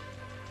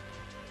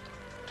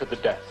to the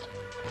death.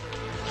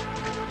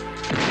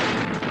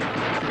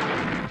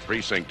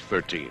 Precinct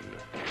 13.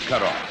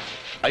 Cut off.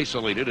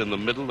 Isolated in the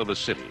middle of a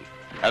city.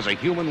 As a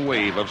human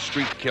wave of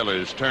street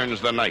killers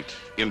turns the night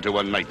into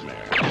a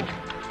nightmare.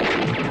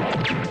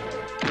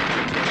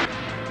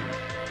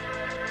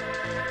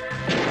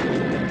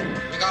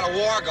 We got a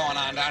war going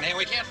on down here.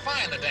 We can't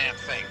find the damn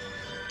thing.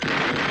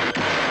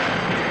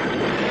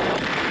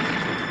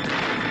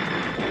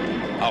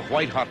 A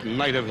white-hot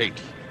night of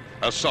hate.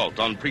 Assault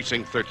on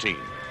Precinct 13.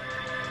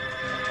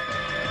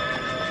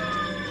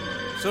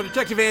 So,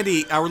 Detective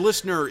Andy, our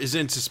listener is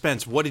in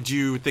suspense. What did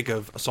you think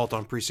of Assault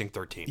on Precinct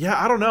 13?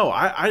 Yeah, I don't know.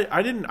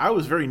 I didn't. I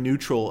was very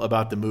neutral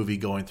about the movie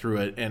going through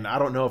it, and I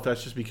don't know if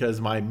that's just because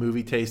my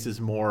movie taste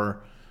is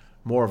more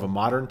of a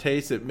modern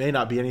taste. It may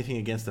not be anything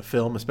against the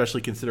film,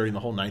 especially considering the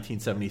whole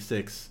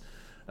 1976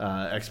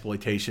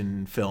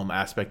 exploitation film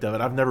aspect of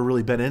it. I've never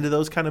really been into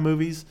those kind of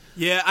movies.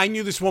 Yeah, I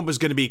knew this one was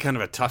going to be kind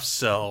of a tough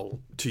sell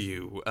to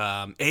you.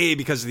 A,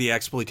 because of the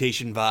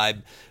exploitation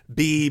vibe.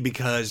 B,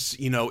 because,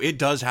 it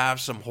does have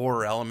some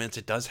horror elements.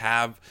 It does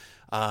have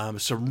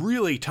some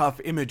really tough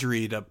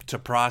imagery to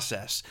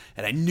process.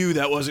 And I knew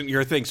that wasn't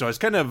your thing. So I was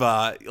kind of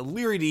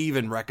leery to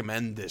even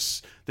recommend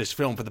this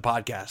film for the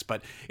podcast.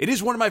 But it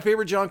is one of my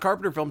favorite John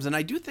Carpenter films. And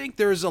I do think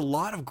there's a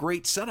lot of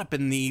great setup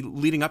in the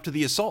leading up to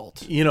the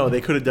assault.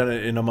 They could have done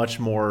it in a much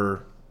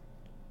more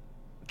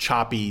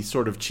choppy,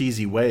 sort of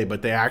cheesy way,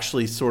 but they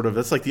actually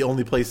that's like the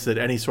only place that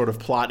any sort of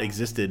plot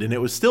existed. And it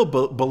was still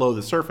below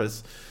the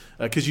surface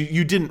because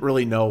you didn't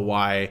really know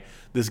why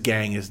this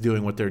gang is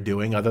doing what they're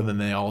doing, other than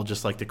they all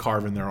just like to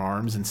carve in their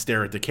arms and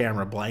stare at the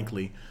camera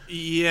blankly.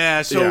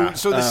 Yeah, so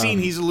the scene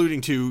he's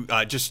alluding to,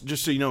 just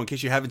so you know, in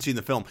case you haven't seen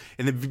the film,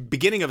 in the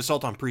beginning of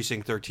Assault on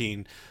Precinct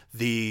 13,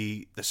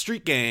 the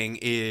street gang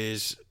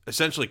is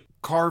essentially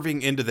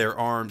carving into their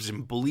arms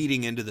and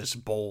bleeding into this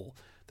bowl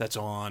that's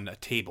on a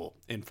table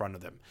in front of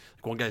them.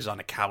 Like one guy's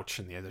on a couch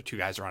and the other two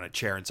guys are on a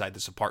chair inside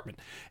this apartment.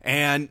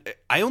 And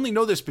I only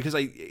know this because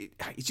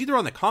it's either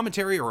on the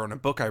commentary or on a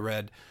book I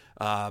read,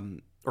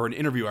 or an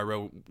interview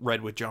I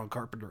read with John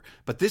Carpenter.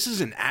 But this is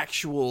an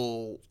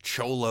actual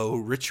Cholo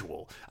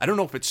ritual. I don't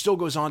know if it still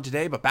goes on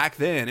today, but back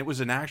then it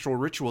was an actual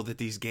ritual that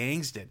these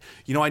gangs did.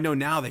 I know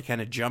now they kind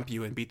of jump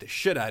you and beat the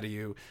shit out of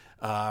you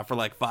for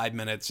like 5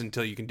 minutes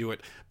until you can do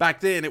it. Back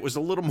then it was a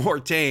little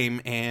more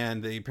tame,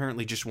 and they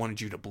apparently just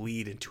wanted you to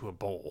bleed into a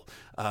bowl.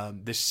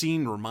 This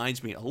scene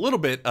reminds me a little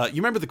bit. You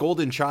remember The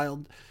Golden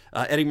Child?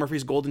 Eddie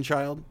Murphy's Golden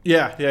Child?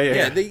 Yeah.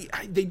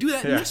 They do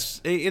that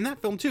in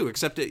that film too,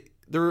 except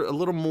they're a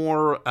little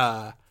more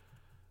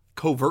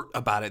covert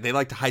about it. They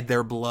like to hide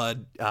their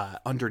blood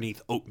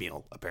underneath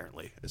oatmeal,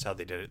 apparently, is how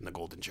they did it in The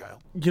Golden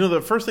Child.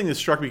 The first thing that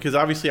struck me, because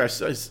obviously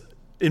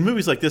in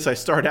movies like this, I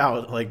start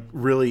out like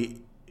really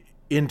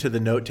into the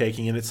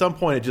note-taking, and at some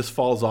point it just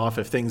falls off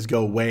if things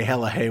go way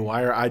hella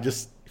haywire. I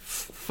just,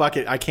 fuck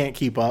it, I can't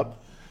keep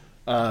up.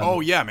 Oh,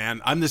 yeah,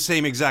 man. I'm the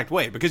same exact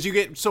way, because you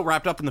get so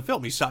wrapped up in the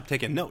film, you stop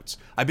taking notes.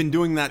 I've been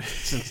doing that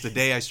since the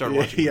day I started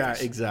watching Yeah,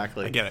 movies.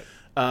 exactly. I get it.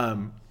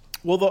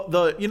 Well,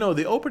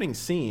 the opening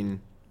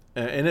scene,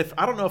 and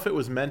I don't know if it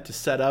was meant to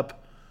set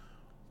up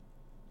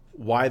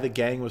why the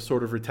gang was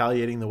sort of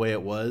retaliating the way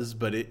it was,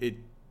 but it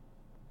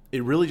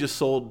really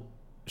just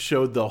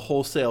showed the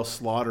wholesale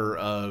slaughter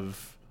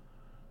of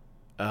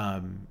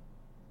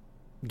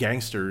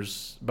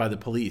gangsters by the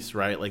police,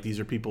 right? Like, these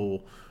are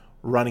people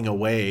running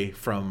away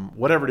from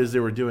whatever it is they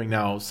were doing.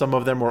 Now, some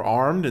of them were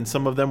armed and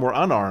some of them were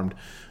unarmed,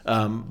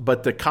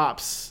 but the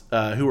cops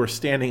who were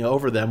standing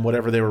over them,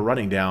 whatever they were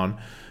running down,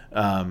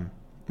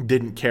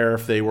 didn't care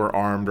if they were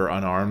armed or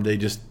unarmed. They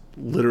just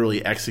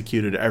literally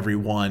executed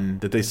everyone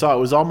that they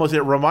saw.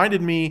 It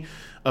reminded me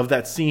of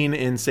that scene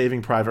in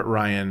Saving Private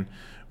Ryan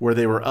where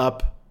they were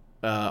up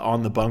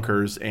on the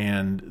bunkers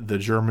and the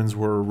Germans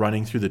were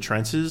running through the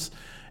trenches,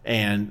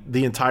 and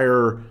the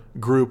entire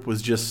group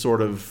was just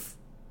sort of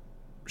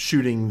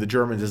shooting the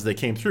Germans as they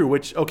came through,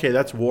 which, okay,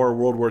 that's war,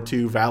 World War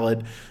II,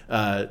 valid.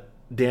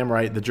 Damn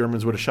right, the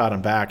Germans would have shot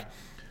them back.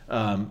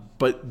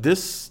 But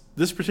this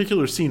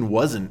particular scene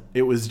wasn't.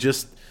 It was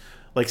just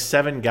like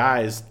 7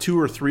 guys, 2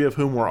 or 3 of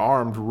whom were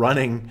armed,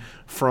 running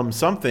from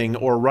something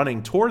or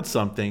running towards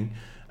something,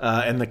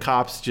 and the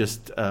cops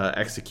just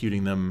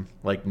executing them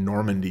like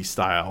Normandy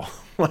style.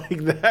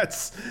 Like,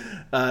 that's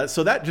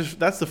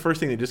the first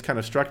thing that just kind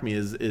of struck me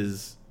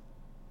is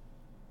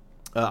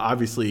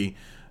obviously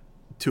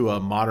to a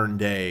modern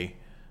day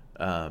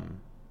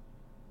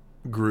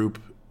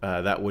group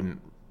that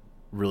wouldn't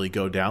really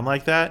go down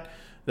like that.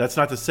 That's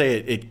not to say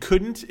it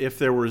couldn't if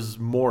there was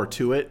more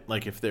to it,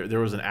 like if there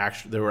was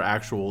they were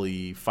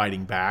actually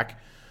fighting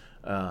back.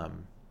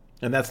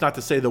 And that's not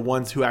to say the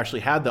ones who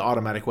actually had the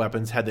automatic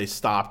weapons, had they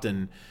stopped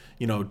and,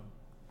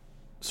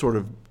 sort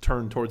of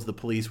turned towards the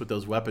police with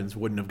those weapons,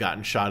 wouldn't have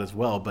gotten shot as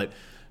well. But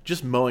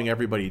just mowing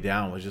everybody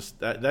down was just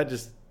that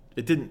just,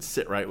 it didn't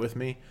sit right with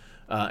me.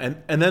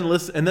 And then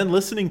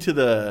listening to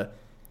the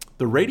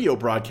radio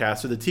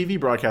broadcast or the TV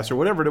broadcast or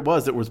whatever it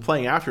was that was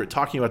playing after it,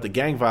 talking about the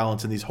gang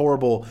violence and these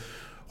horrible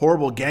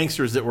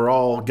gangsters that were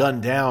all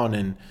gunned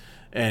down,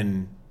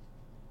 and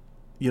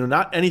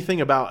not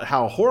anything about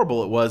how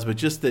horrible it was, but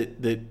just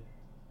that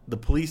the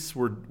police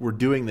were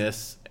doing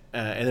this,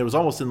 and it was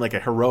almost in like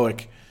a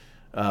heroic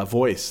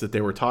voice that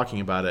they were talking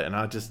about it, and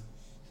I just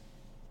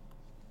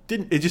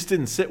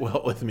didn't sit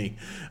well with me.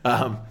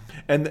 And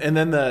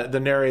then the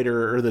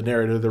narrator,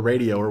 the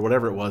radio or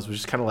whatever it was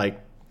just kind of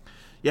like,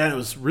 yeah, and it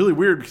was really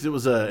weird because it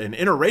was an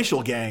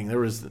interracial gang. There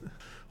was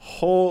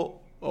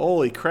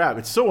holy crap,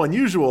 it's so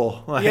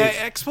unusual. Like, yeah,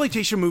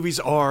 exploitation movies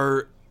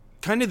are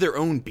kind of their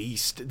own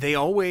beast. They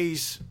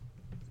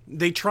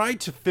try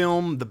to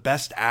film the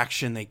best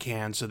action they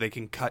can so they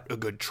can cut a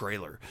good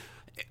trailer.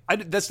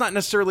 That's not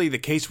necessarily the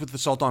case with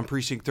Assault on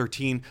Precinct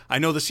 13. I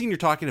know the scene you're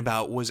talking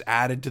about was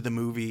added to the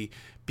movie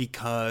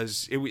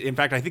because, in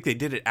fact, I think they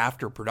did it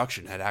after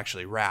production had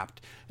actually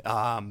wrapped.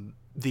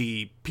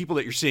 the people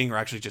that you're seeing are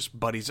actually just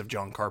buddies of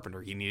John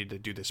Carpenter. He needed to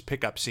do this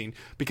pickup scene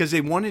because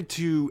they wanted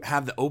to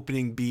have the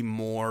opening be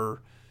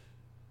more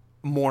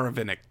of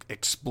an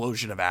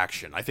explosion of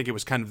action. I think it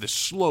was kind of this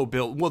slow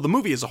build. Well, the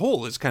movie as a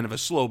whole is kind of a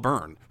slow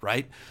burn,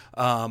 right?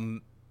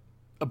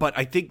 But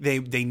I think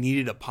they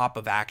needed a pop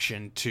of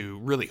action to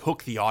really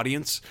hook the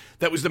audience.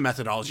 That was the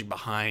methodology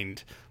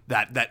behind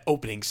that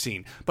opening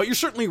scene. But you're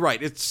certainly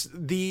right. It's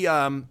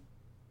the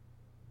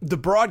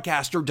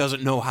broadcaster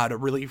doesn't know how to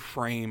really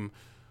frame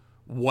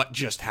what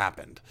just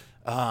happened.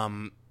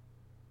 And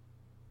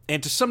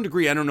to some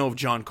degree, I don't know if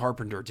John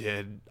Carpenter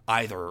did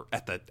either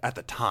at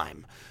the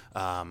time.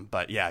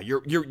 But yeah,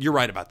 you're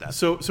right about that.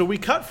 So we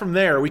cut from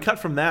there. We cut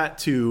from that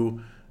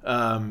to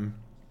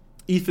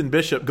Ethan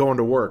Bishop going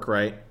to work,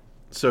 right?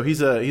 So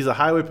he's a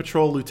highway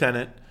patrol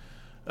lieutenant,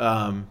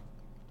 and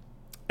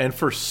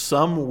for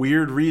some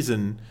weird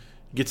reason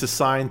gets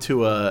assigned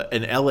to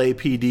an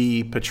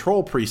LAPD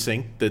patrol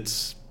precinct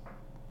that's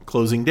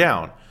closing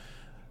down.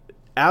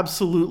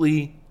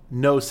 Absolutely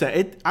no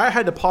sense. I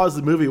had to pause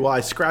the movie while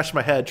I scratched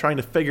my head trying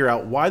to figure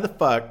out why the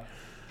fuck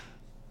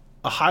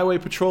a highway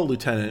patrol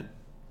lieutenant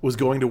was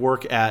going to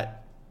work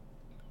at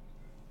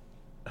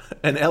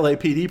an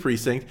LAPD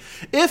precinct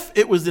if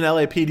it was an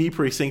LAPD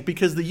precinct,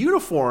 because the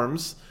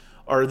uniforms,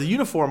 or the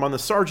uniform on the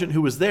sergeant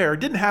who was there,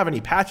 didn't have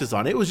any patches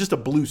on it. It was just a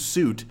blue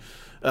suit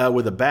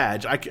with a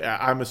badge.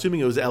 I'm assuming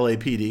it was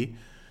LAPD,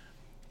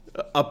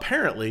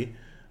 apparently.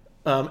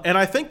 And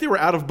I think they were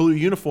out of blue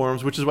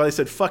uniforms, which is why they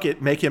said, fuck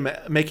it, make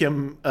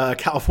him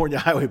California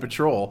Highway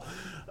Patrol.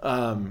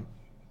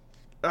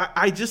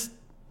 I just,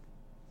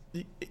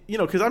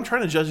 because I'm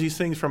trying to judge these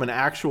things from an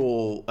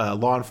actual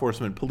law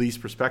enforcement police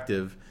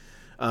perspective.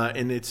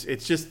 And it's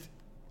just,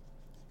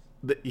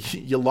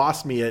 you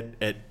lost me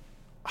at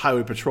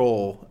Highway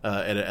Patrol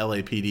at an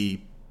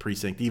LAPD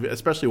precinct,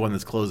 especially one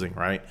that's closing,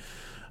 right?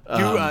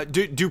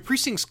 Do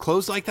precincts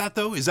close like that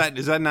though? Is that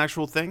an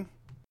actual thing?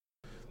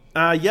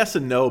 Yes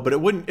and no, but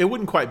it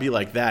wouldn't quite be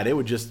like that. It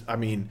would just,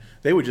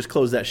 they would just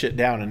close that shit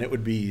down and it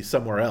would be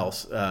somewhere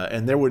else.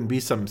 And there wouldn't be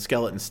some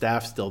skeleton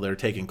staff still there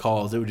taking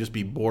calls. It would just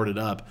be boarded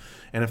up.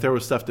 And if there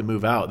was stuff to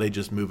move out, they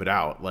just move it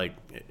out. Like,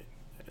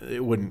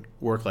 it wouldn't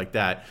work like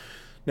that.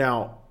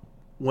 Now,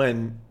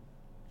 when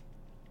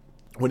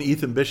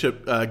Ethan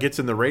Bishop gets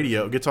on the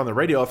radio,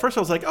 at first I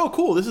was like, oh,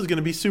 cool, this is going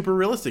to be super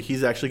realistic.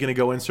 He's actually going to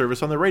go in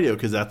service on the radio,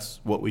 because that's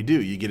what we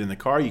do. You get in the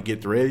car, you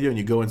get the radio, and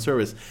you go in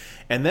service.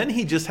 And then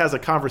he just has a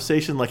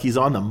conversation like he's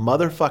on the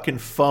motherfucking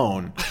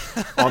phone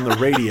on the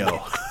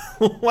radio.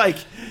 Like,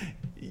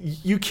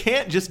 you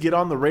can't just get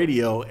on the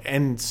radio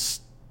and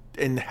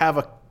have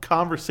a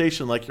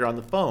conversation like you're on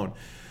the phone.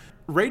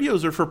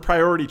 Radios are for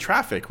priority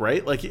traffic,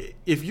 right? Like,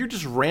 if you're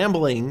just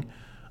rambling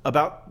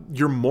about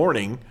your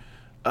morning,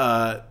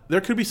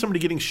 there could be somebody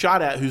getting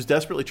shot at who's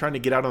desperately trying to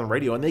get out on the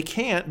radio, and they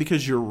can't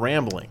because you're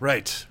rambling.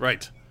 Right.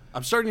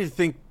 I'm starting to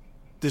think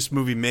this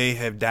movie may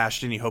have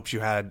dashed any hopes you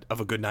had of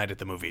a good night at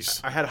the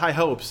movies. I had high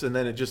hopes, and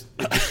then it just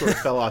sort of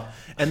fell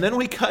off. And then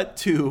we cut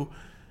to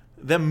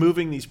them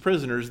moving these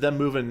prisoners, them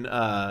moving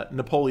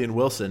Napoleon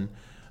Wilson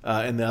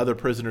and the other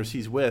prisoners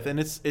he's with, and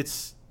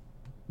it's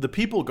the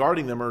people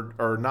guarding them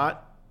are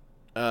not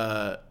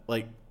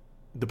like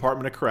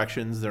Department of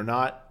Corrections. They're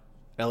not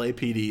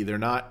LAPD. They're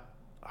not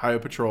Highway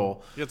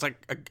Patrol. It's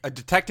like a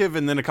detective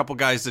and then a couple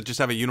guys that just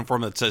have a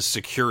uniform that says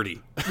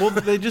security. Well,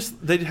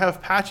 they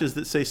have patches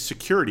that say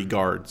security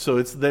guard.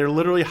 So they're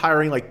literally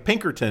hiring like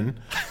Pinkerton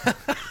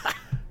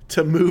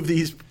to move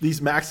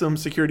these maximum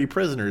security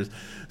prisoners.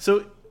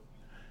 So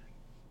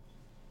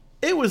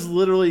it was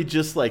literally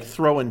just like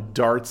throwing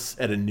darts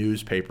at a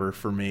newspaper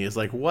for me. It's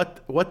like,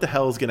 what the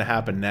hell is going to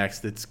happen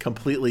next? It's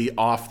completely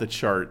off the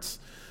charts.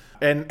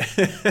 And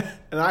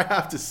I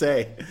have to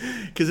say,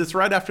 because it's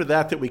right after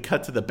that we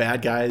cut to the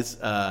bad guys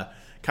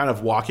kind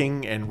of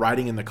walking and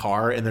riding in the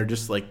car, and they're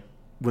just like,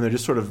 when they're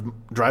just sort of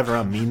driving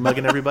around mean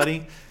mugging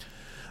everybody.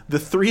 The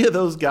three of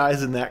those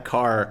guys in that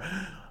car,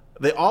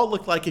 they all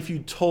look like if you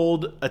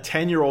told a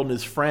 10-year-old and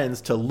his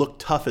friends to look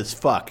tough as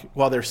fuck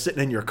while they're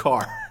sitting in your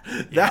car.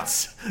 Yeah.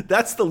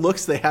 That's the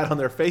looks they had on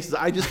their faces.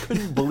 I just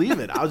couldn't believe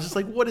it. I was just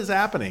like, what is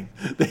happening?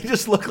 They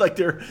just look like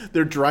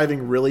they're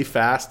driving really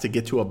fast to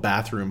get to a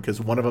bathroom because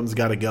one of them's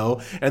got to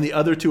go, and the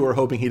other two are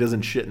hoping he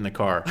doesn't shit in the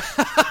car.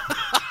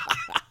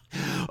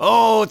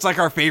 Oh, it's like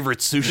our favorite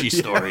sushi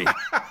story.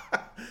 Yeah.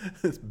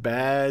 It's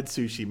bad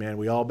sushi, man.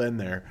 We all been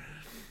there.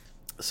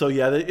 So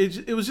yeah,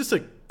 it was just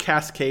a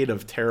cascade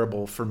of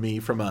terrible for me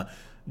from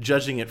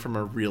judging it from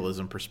a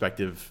realism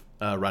perspective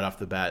right off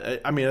the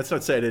bat. I mean, that's not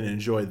to say I didn't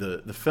enjoy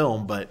the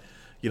film, but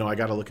I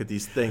got to look at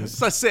these things.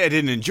 It's not to say I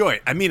didn't enjoy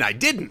it. I mean, I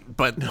didn't,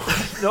 but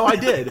no, I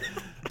did.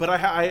 But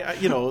I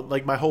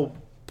like my whole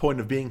point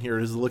of being here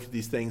is to look at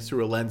these things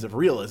through a lens of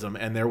realism,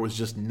 and there was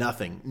just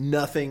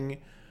nothing.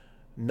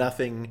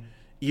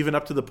 Even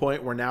up to the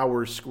point where now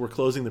we're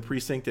closing the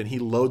precinct, and he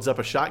loads up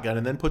a shotgun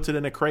and then puts it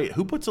in a crate.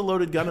 Who puts a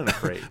loaded gun in a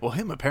crate? Well,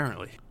 him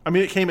apparently. I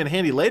mean, it came in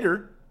handy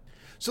later.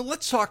 So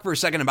let's talk for a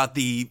second about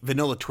the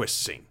vanilla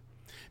twist scene,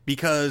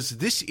 because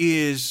this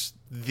is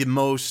the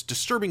most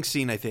disturbing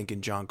scene, I think,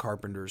 in John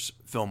Carpenter's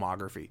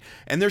filmography.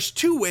 And there's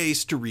two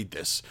ways to read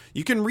this.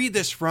 You can read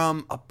this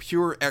from a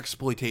pure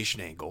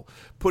exploitation angle,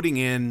 putting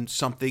in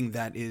something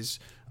that is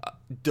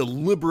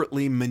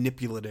deliberately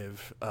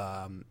manipulative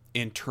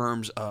in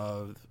terms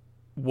of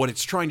what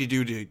it's trying to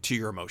do to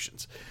your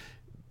emotions.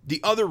 The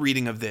other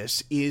reading of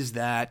this is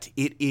that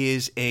it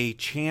is a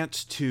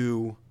chance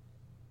to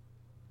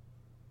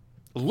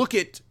look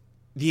at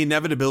the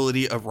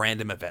inevitability of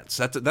random events.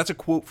 That's a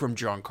quote from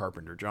John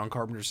Carpenter. John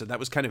Carpenter said that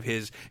was kind of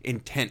his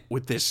intent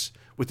with this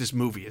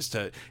movie is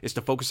to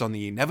focus on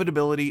the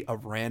inevitability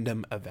of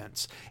random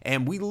events.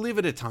 And we live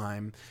at a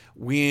time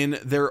when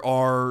there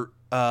are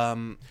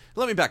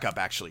let me back up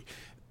actually.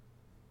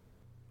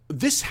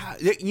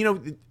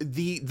 The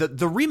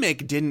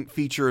remake didn't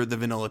feature the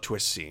vanilla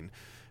twist scene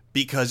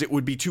because it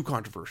would be too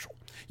controversial.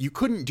 You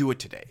couldn't do it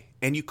today.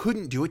 And you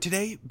couldn't do it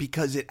today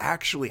because it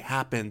actually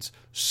happens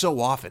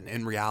so often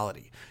in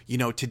reality.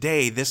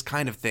 Today, this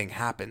kind of thing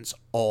happens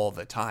all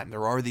the time.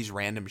 There are these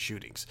random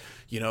shootings.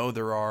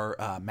 There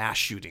are mass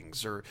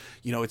shootings or,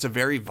 it's a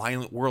very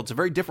violent world. It's a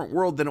very different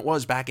world than it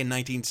was back in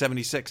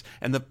 1976.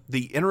 And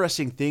the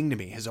interesting thing to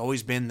me has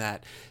always been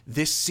that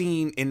this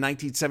scene in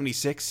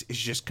 1976 is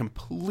just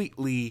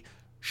completely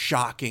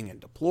shocking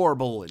and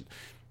deplorable and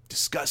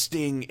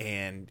disgusting,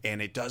 and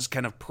it does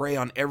kind of prey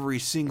on every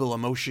single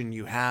emotion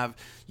you have.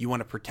 You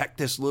want to protect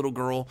this little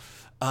girl,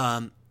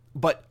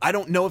 but I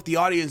don't know if the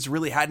audience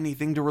really had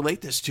anything to relate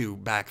this to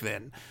back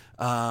then.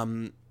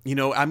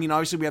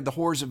 Obviously we have the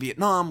horrors of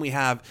Vietnam. We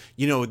have,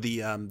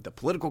 the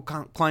political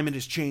climate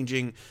is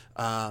changing.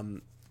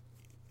 The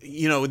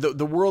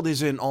world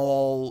isn't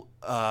all,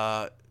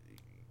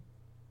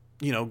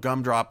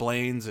 gumdrop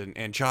lanes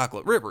and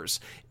chocolate rivers,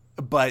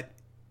 but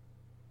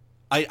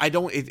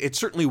it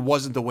certainly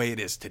wasn't the way it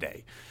is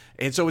today.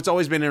 And so it's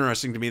always been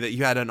interesting to me that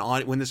you had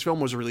when this film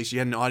was released, you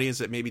had an audience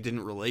that maybe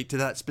didn't relate to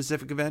that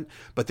specific event,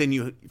 but then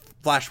you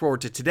flash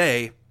forward to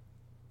today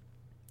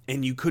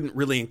and you couldn't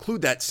really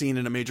include that scene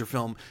in a major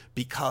film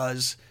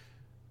because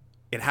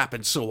it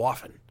happens so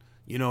often.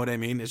 You know what I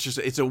mean?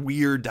 It's a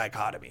weird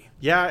dichotomy.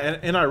 Yeah.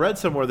 And I read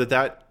somewhere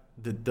that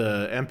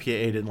the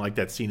MPAA didn't like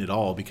that scene at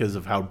all because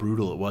of how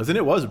brutal it was. And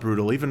it was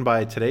brutal, even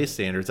by today's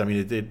standards. I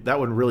mean, that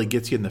one really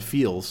gets you in the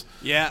feels.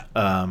 Yeah.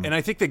 And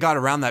I think they got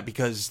around that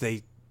because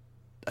I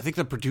think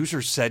the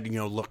producers said,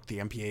 look, the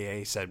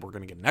MPAA said, we're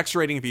going to get an X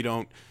rating if you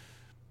don't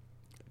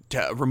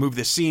remove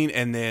this scene.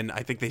 And then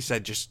I think they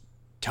said, just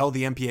tell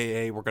the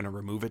MPAA we're going to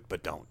remove it,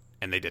 but don't.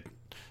 And they didn't.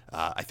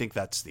 I think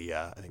that's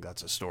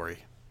a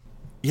story.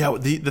 Yeah.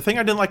 The thing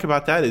I didn't like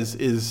about that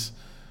is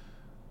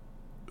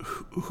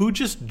who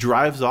just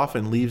drives off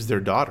and leaves their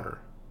daughter?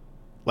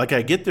 Like,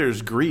 I get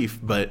there's grief,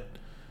 but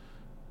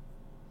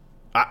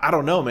I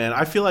don't know, man.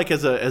 I feel like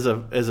as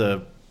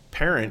a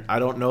parent, I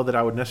don't know that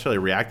I would necessarily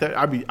react that.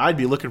 I'd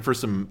be looking for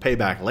some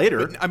payback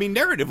later. But, I mean,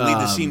 narratively,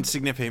 the scene's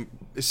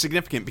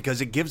significant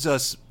because it gives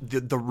us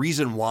the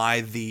reason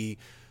why the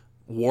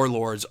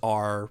warlords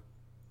are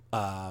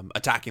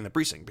attacking the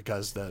precinct,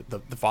 because the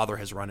father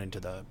has run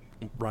into the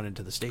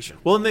station.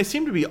 Well, and they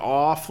seem to be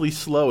awfully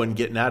slow in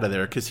getting out of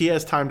there because he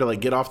has time to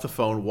get off the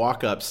phone,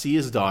 walk up, see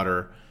his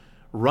daughter,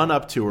 run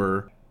up to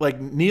her,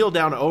 kneel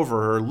down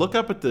over her, look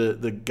up at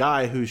the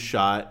guy who's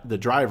shot, the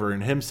driver,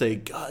 and him say,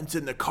 "Guns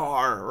in the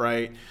car,"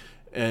 right?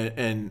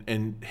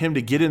 And him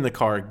to get in the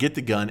car, get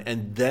the gun,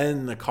 and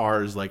then the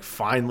car is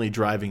finally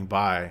driving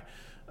by.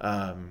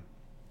 And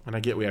I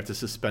get we have to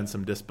suspend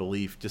some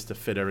disbelief just to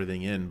fit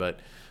everything in,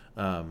 but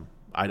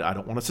I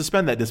don't want to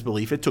suspend that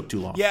disbelief. It took too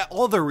long. Yeah,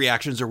 all the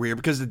reactions are weird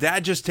because the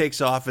dad just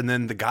takes off and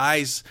then the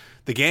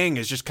gang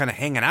is just kind of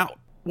hanging out.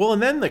 Well,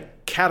 and then the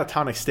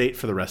catatonic state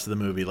for the rest of the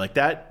movie,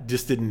 that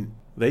just didn't.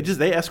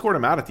 They escort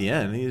him out at the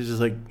end. He's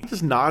just he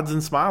just nods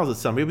and smiles at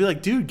somebody. He'll be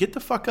like, "Dude, get the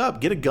fuck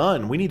up, get a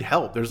gun. We need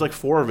help. There's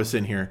 4 of us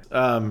in here."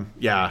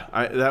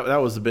 That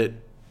was a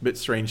bit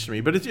strange to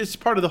me, but it's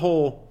part of the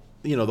whole.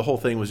 The whole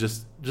thing was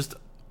just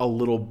a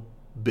little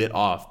bit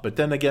off. But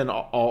then again,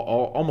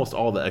 almost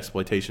all the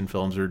exploitation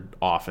films are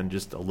off and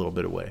just a little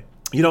bit away.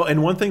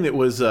 And one thing that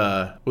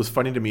was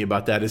funny to me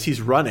about that is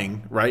he's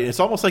running, right? And it's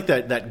almost like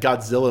that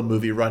Godzilla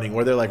movie Running,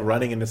 where they're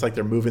running and it's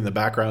they're moving the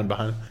background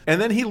behind.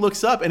 And then he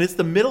looks up and it's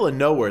the middle of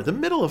nowhere, the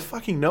middle of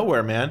fucking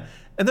nowhere, man.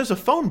 And there's a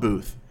phone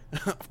booth.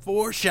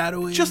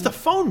 Foreshadowing. Just a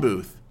phone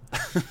booth.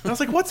 And I was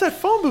like, what's that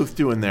phone booth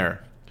doing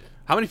there?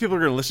 How many people are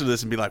going to listen to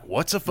this and be like,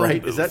 what's a phone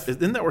booth?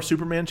 Isn't that where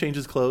Superman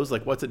changes clothes?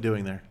 What's it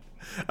doing there?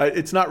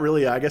 It's not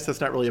really. I guess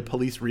that's not really a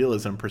police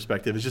realism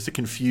perspective. It's just a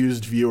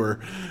confused viewer.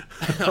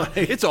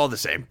 It's all the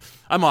same.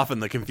 I'm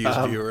often the confused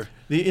viewer.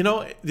 The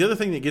other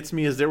thing that gets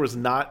me is there was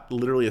not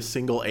literally a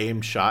single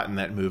aimed shot in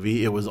that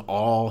movie. It was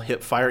all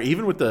hip fire.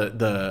 Even with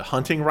the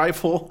hunting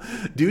rifle,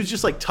 dude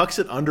just tucks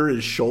it under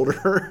his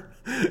shoulder.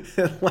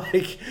 And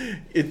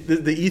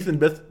the Ethan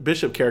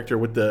Bishop character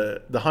with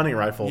the hunting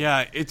rifle.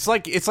 Yeah, it's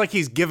like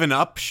he's given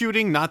up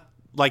shooting, not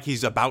like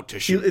he's about to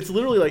shoot. It's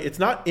literally it's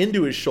not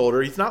into his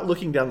shoulder. He's not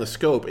looking down the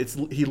scope.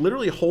 He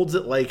literally holds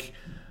it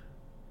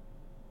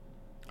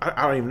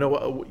I don't even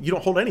know. You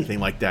don't hold anything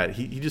like that.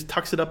 He just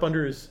tucks it up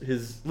under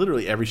his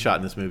literally every shot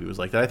in this movie was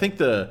like that. I think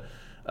the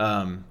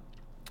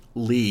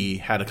Lee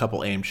had a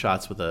couple aimed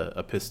shots with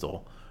a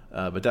pistol,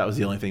 but that was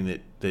the only thing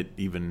that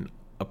even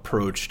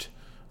approached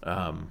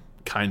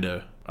kind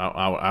of.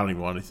 I don't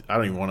even want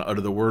to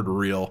utter the word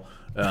real.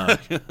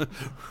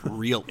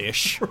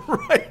 Real-ish.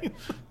 Right.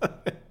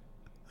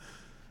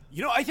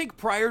 You know, I think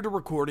prior to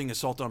recording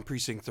Assault on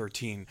Precinct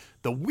 13,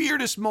 the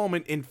weirdest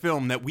moment in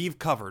film that we've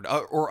covered,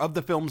 or of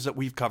the films that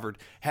we've covered,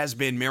 has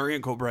been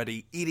Marion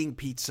Cobretti eating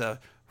pizza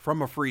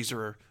from a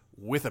freezer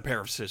with a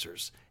pair of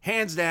scissors.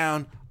 Hands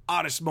down,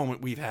 oddest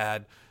moment we've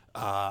had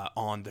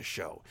on the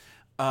show.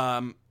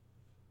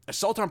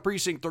 Assault on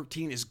Precinct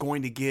 13 is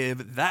going to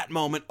give that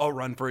moment a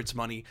run for its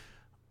money.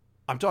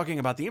 I'm talking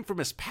about the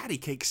infamous patty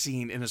cake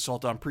scene in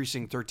Assault on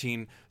Precinct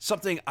 13,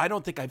 something I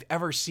don't think I've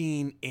ever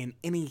seen in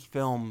any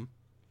film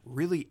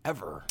really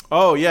ever.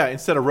 Oh, yeah.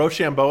 Instead of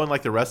Rochambeau and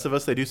like the rest of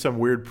us, they do some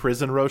weird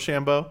prison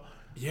Rochambeau.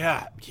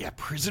 Yeah,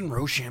 prison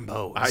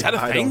Rochambeau. Is that a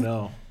thing?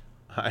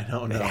 I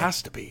don't know. It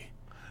has to be.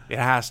 It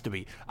has to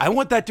be. I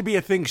want that to be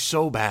a thing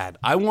so bad.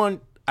 I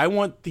want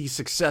the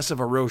success of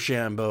a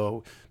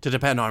Rochambeau to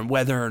depend on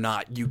whether or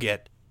not you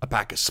get a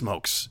pack of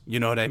smokes. You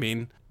know what I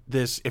mean?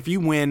 If you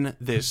win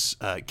this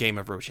game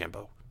of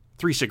Rochambeau,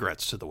 3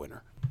 cigarettes to the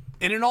winner.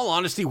 And in all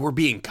honesty, we're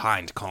being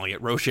kind calling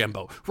it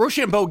Rochambeau.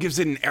 Rochambeau gives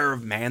it an air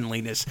of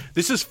manliness.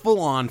 This is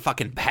full-on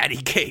fucking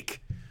patty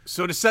cake.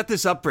 So to set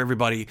this up for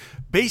everybody,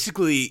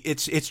 basically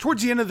it's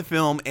towards the end of the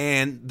film,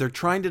 and they're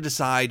trying to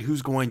decide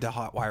who's going to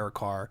hotwire a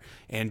car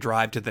and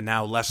drive to the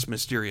now less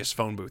mysterious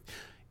phone booth.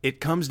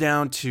 It comes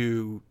down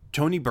to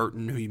Tony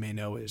Burton, who you may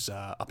know is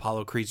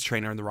Apollo Creed's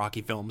trainer in the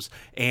Rocky films,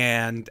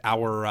 and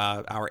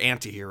our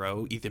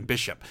anti-hero, Ethan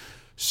Bishop.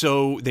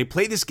 So they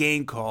play this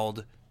game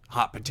called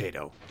Hot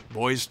Potato.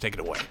 Boys, take it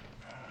away.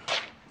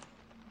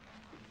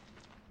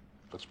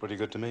 Looks pretty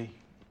good to me.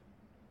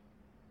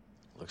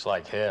 Looks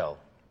like hell.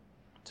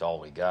 It's all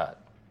we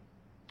got.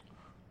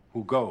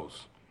 Who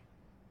goes?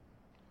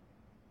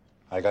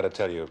 I gotta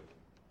tell you,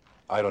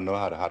 I don't know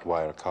how to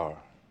hotwire a car.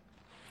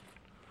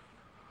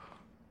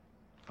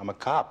 I'm a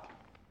cop.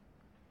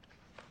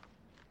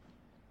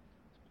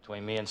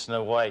 Between me and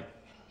Snow White.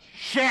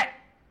 Shit!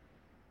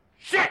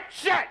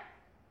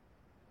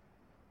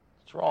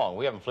 What's wrong?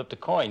 We haven't flipped a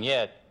coin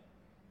yet.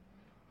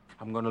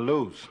 I'm gonna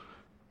lose.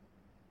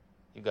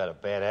 You got a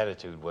bad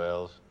attitude,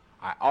 Wells.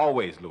 I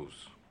always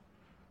lose.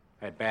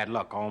 Had bad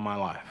luck all my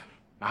life.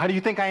 Now, how do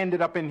you think I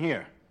ended up in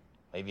here?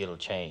 Maybe it'll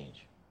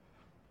change.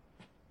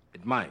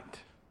 It might.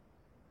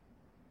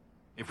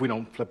 If we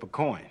don't flip a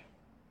coin.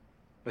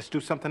 Let's do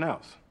something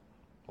else.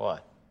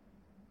 What?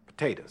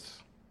 Potatoes.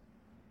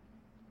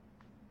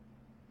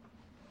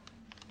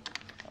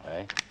 All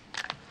right.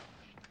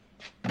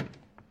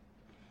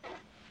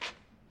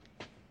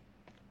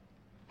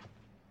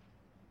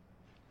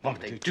 1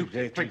 day, 2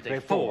 day, 3 day,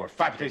 4,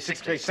 5 day,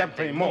 6 day, 7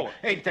 day, more.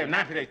 8 day,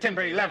 9 day, 10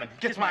 day, 11.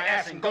 Kiss my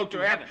ass and go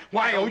to heaven.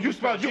 Y-O-U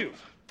spells you.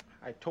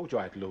 I told you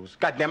I'd lose.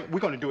 God damn it, we're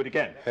gonna do it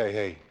again.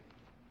 Hey,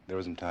 there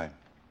isn't time.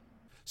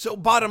 So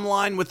bottom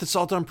line with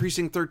Assault on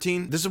Precinct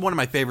 13, this is one of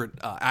my favorite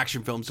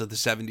action films of the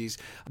 70s.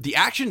 The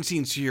action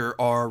scenes here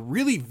are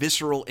really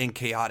visceral and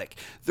chaotic.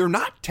 They're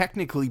not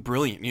technically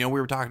brilliant. You know,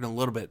 we were talking a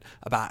little bit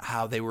about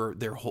how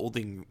they're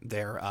holding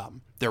their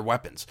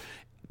weapons.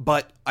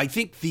 But I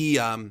think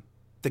the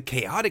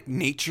chaotic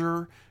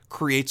nature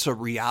creates a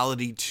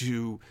reality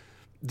to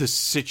the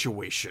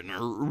situation,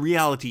 or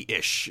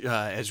reality-ish,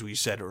 as we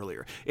said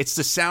earlier. It's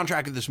the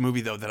soundtrack of this movie,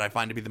 though, that I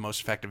find to be the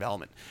most effective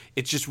element.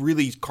 It's just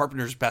really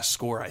Carpenter's best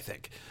score, I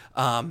think.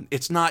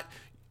 It's not...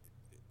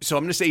 So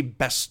I'm going to say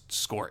best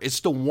score. It's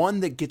the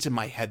one that gets in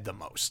my head the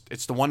most.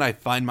 It's the one I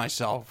find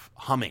myself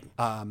humming.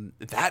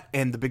 That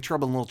and the Big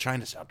Trouble in Little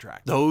China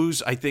soundtrack.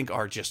 Those, I think,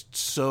 are just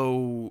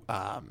so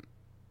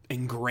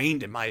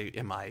ingrained in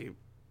my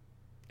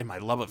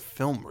love of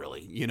film,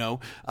 really, you know?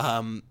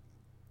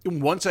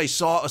 Once I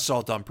saw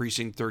Assault on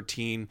Precinct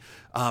 13,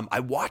 I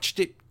watched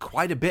it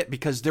quite a bit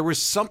because there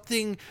was such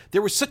an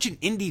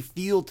indie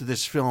feel to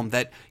this film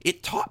that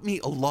it taught me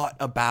a lot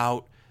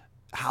about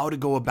how to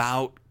go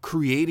about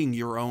creating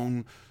your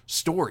own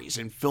stories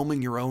and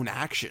filming your own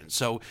action.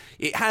 So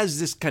it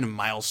has this kind of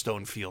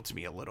milestone feel to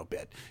me a little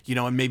bit, you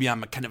know, and maybe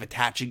I'm kind of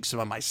attaching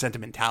some of my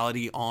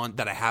sentimentality on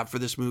that I have for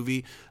this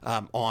movie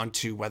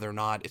onto whether or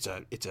not it's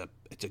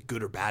a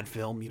good or bad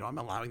film. You know, I'm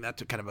allowing that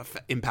to kind of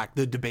impact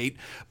the debate,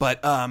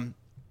 but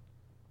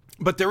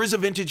there is a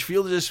vintage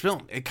feel to this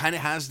film. It kind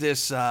of has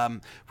this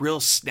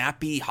real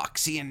snappy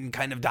Hoxian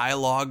kind of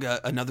dialogue.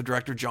 Another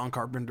director, John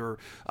Carpenter,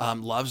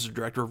 loves, the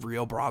director of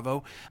Rio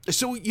Bravo.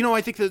 So, you know, I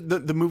think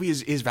the movie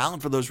is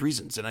valid for those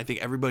reasons, and I think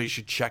everybody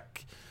should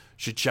check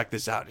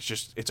this out.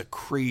 It's a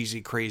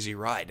crazy, crazy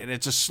ride, and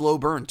it's a slow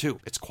burn too.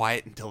 It's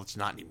quiet until it's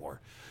not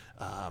anymore.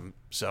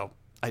 So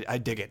I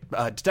dig it.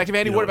 Detective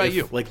Andy, what about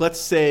you? Like,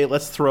 let's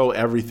throw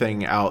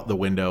everything out the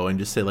window and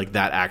just say like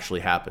that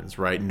actually happens,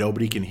 right?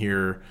 Nobody can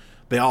hear.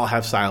 They all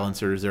have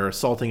silencers. They're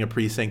assaulting a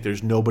precinct.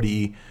 There's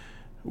nobody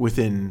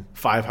within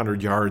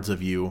 500 yards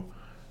of you.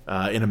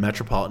 in a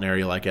metropolitan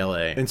area like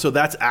LA. And so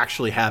that's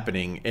actually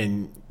happening.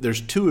 And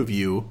there's two of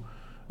you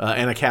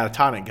and a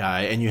catatonic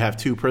guy, and you have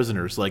two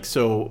prisoners. Like,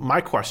 so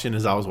my question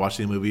as I was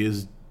watching the movie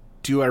is,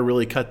 do I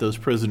really cut those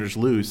prisoners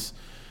loose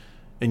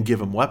and give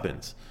them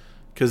weapons?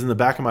 Because in the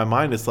back of my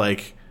mind, it's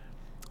like,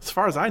 as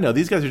far as I know,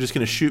 these guys are just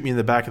going to shoot me in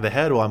the back of the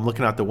head while I'm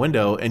looking out the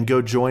window and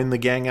go join the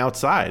gang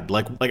outside.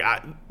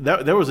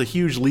 There was a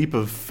huge leap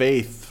of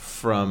faith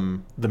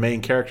from the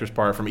main character's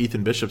part, from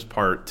Ethan Bishop's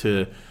part,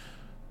 to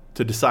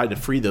decide to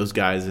free those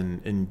guys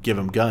and give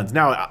them guns.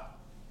 Now,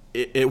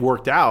 it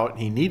worked out.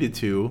 He needed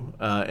to,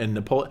 and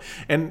Napoleon.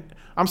 And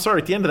I'm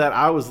sorry, at the end of that,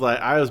 I was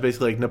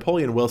basically like,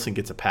 Napoleon Wilson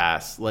gets a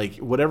pass. Like,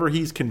 whatever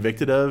he's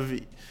convicted of,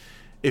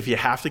 if you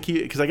have to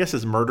keep, because I guess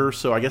it's murder.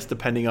 So I guess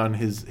depending on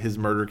his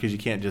murder, because you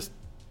can't just,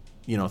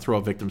 throw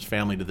a victim's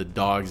family to the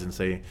dogs and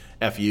say,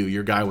 F you,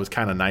 your guy was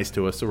kind of nice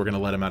to us, so we're going to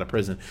let him out of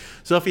prison.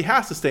 So if he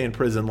has to stay in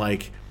prison,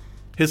 like,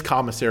 his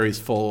commissary's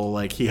full,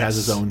 like, he has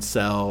his own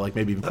cell, like,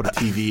 maybe even put a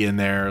TV in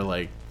there,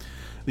 like,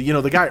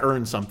 the guy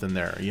earned something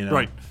there,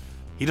 Right.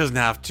 He doesn't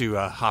have to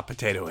hot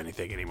potato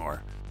anything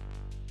anymore.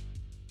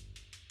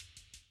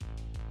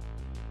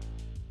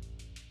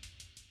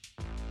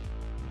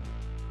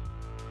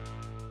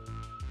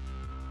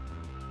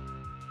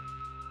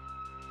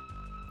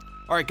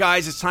 All right,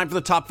 guys, it's time for the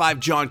top 5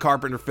 John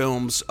Carpenter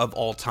films of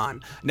all time.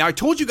 Now, I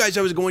told you guys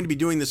I was going to be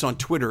doing this on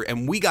Twitter,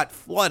 and we got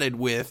flooded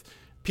with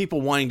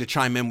people wanting to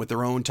chime in with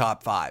their own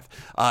top 5.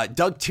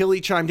 Doug Tilley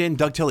chimed in.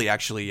 Doug Tilley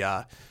actually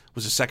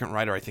was the second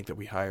writer, I think, that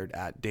we hired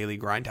at Daily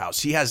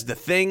Grindhouse. He has The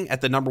Thing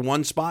at the number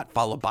 1 spot,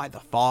 followed by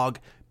The Fog,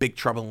 Big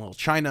Trouble in Little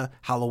China,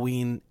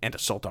 Halloween, and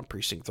Assault on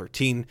Precinct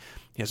 13.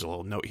 He has a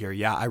little note here.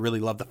 Yeah, I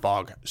really love The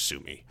Fog. Sue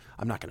me.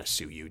 I'm not going to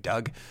sue you,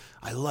 Doug.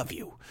 I love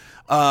you.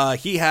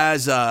 He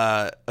has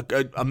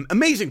an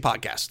amazing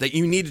podcast that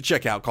you need to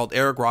check out called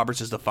Eric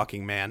Roberts is the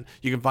Fucking Man.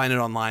 You can find it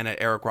online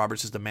at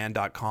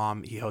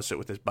ericrobertsistheman.com. He hosts it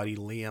with his buddy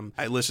Liam.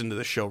 I listen to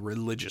the show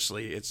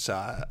religiously. It's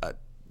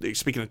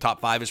speaking of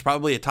top 5, it's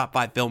probably a top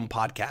 5 film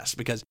podcast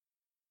because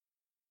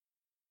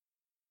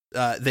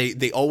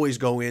they always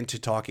go into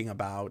talking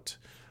about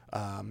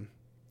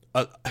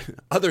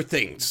other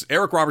things.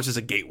 Eric Roberts is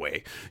a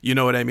gateway. You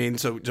know what I mean?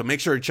 So make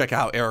sure to check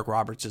out Eric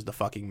Roberts is the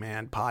Fucking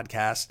Man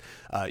podcast.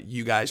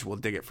 You guys will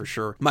dig it for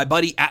sure. My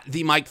buddy at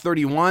the Mike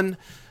 31,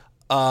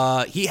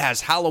 he has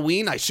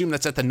Halloween. I assume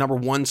that's at the number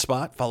 1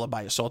 spot, followed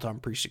by Assault on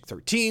Precinct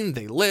 13,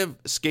 They Live,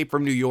 Escape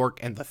from New York,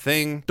 and The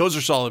Thing. Those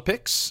are solid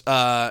picks.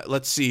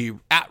 Let's see.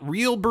 At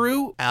Real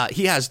Brew,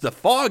 he has The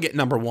Fog at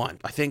number 1.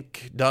 I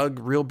think Doug,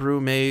 Real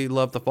Brew, may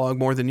love The Fog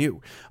more than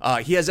you.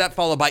 He has that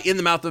followed by In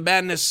the Mouth of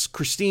Madness,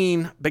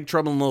 Christine, Big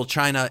Trouble in Little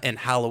China, and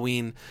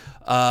Halloween.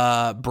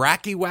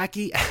 Bracky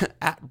Wacky,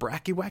 at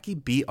Bracky Wacky,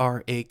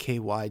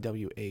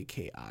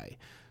 BRAKYWAKI. I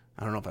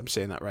don't know if I'm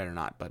saying that right or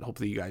not, but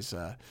hopefully you guys...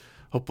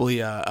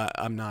 Hopefully,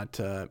 I'm not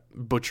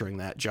butchering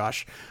that,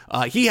 Josh.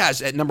 He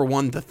has at number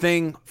 1, The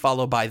Thing,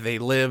 followed by They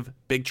Live,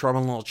 Big Trouble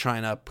in Little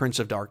China, Prince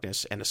of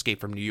Darkness, and Escape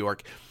from New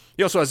York.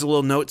 He also has a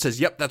little note that says,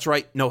 yep, that's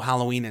right, no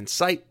Halloween in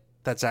sight.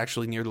 That's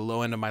actually near the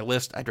low end of my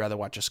list. I'd rather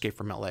watch Escape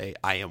from LA.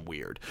 I am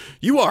weird.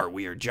 You are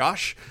weird,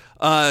 Josh.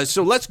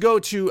 So let's go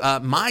to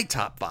my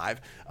top 5.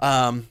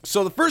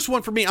 So the first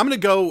one for me, I'm going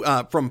to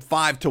go from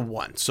 5 to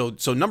 1.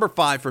 So number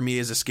 5 for me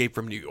is Escape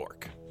from New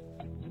York.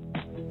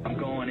 I'm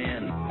going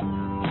in.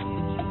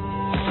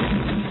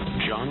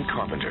 John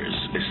Carpenter's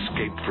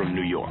Escape from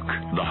New York,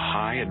 the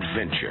high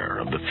adventure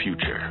of the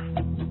future.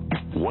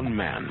 One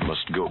man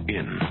must go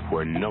in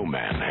where no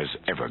man has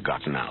ever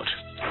gotten out.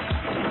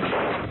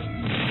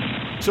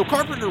 So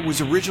Carpenter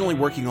was originally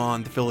working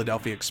on the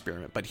Philadelphia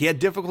Experiment, but he had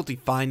difficulty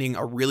finding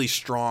a really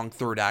strong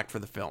third act for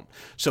the film.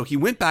 So he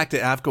went back to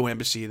Avco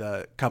Embassy,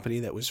 the company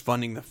that was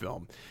funding the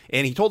film,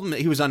 and he told them that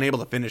he was unable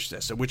to finish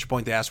this, at which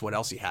point they asked what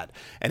else he had.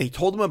 And he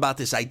told them about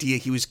this idea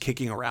he was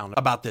kicking around,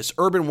 about this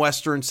urban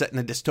western set in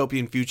a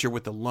dystopian future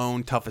with a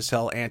lone,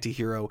 tough-as-hell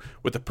anti-hero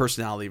with the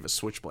personality of a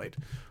switchblade.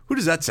 Who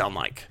does that sound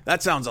like?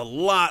 That sounds a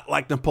lot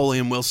like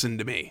Napoleon Wilson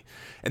to me.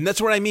 And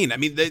that's what I mean. I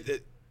mean,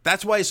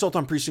 that's why Assault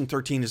on Precinct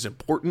 13 is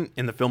important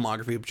in the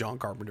filmography of John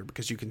Carpenter,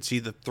 because you can see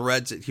the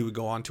threads that he would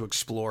go on to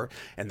explore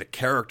and the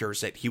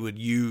characters that he would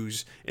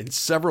use in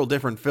several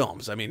different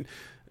films. I mean,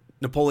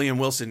 Napoleon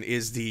Wilson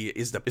is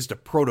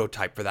the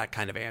prototype for that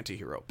kind of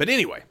anti-hero. But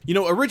anyway,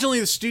 originally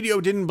the studio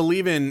didn't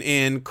believe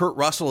in Kurt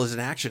Russell as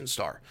an action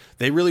star.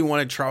 They really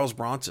wanted Charles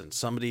Bronson,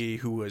 somebody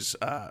who was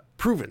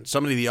proven,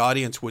 somebody the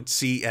audience would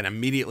see and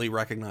immediately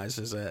recognize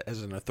as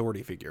an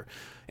authority figure.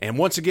 And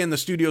once again, the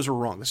studios were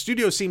wrong. The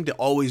studios seem to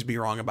always be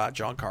wrong about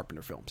John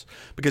Carpenter films,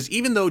 because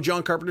even though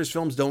John Carpenter's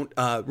films don't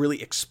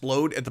really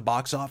explode at the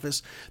box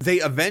office, they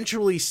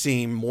eventually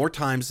seem more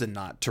times than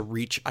not to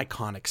reach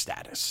iconic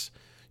status.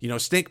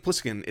 Snake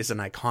Plissken is an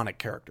iconic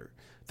character.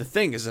 The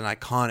Thing is an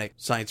iconic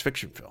science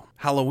fiction film.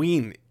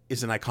 Halloween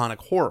is an iconic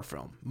horror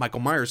film. Michael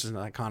Myers is an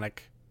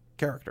iconic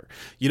character.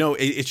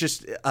 It's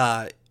just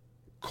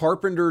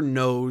Carpenter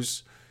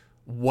knows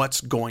what's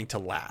going to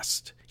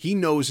last. He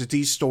knows that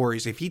these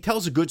stories, if he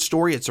tells a good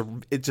story, it's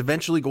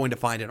eventually going to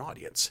find an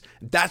audience.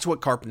 That's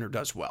what Carpenter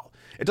does well.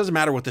 It doesn't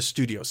matter what the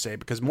studios say,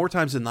 because more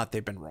times than not,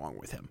 they've been wrong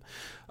with him.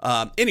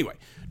 Anyway,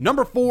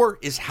 number 4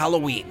 is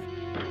Halloween.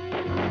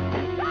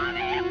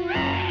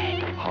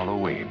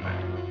 Halloween,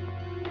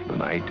 the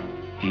night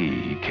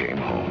he came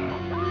home.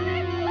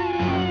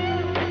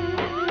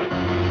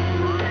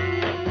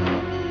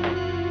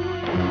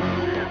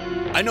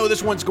 I know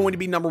this one's going to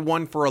be number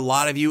 1 for a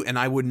lot of you, and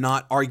I would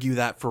not argue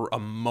that for a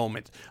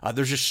moment.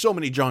 There's just so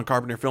many John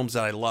Carpenter films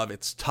that I love.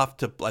 It's tough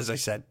to, as I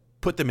said,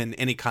 put them in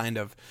any kind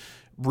of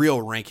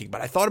real ranking. But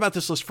I thought about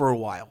this list for a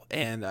while,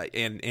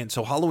 and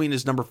so Halloween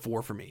is number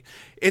 4 for me.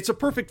 It's a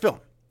perfect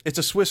film. It's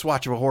a Swiss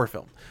watch of a horror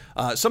film.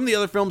 Some of the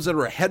other films that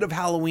are ahead of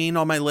Halloween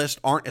on my list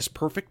aren't as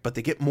perfect, but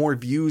they get more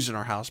views in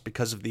our house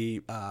because of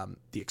the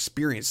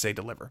experience they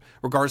deliver,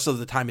 regardless of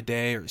the time of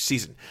day or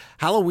season.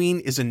 Halloween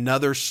is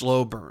another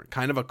slow burn,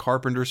 kind of a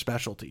Carpenter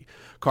specialty.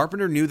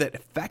 Carpenter knew that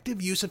effective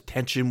use of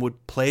tension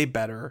would play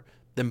better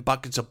than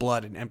buckets of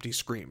blood and empty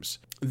screams.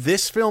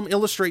 This film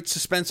illustrates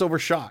suspense over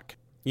shock,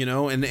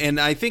 and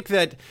I think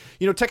that,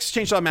 Texas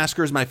Chainsaw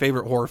Massacre is my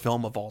favorite horror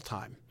film of all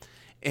time.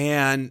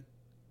 And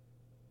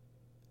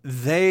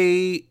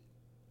they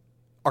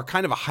are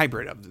kind of a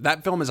hybrid of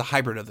that film is a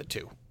hybrid of the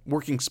two,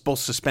 working both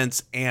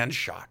suspense and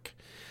shock.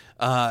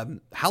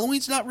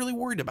 Halloween's not really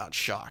worried about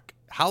shock.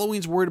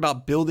 Halloween's worried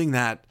about building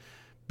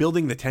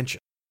the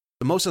tension.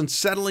 The most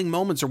unsettling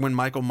moments are when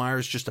Michael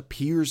Myers just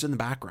appears in the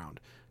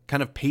background,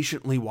 kind of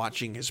patiently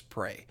watching his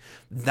prey.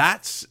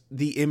 That's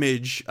the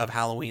image of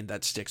Halloween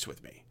that sticks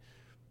with me.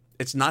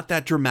 It's not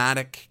that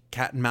dramatic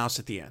cat and mouse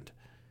at the end.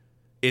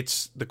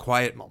 It's the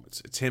quiet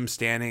moments. It's him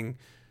standing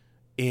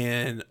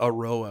in a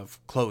row of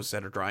clothes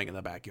that are drying in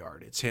the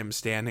backyard. It's him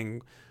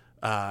standing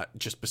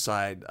just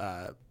beside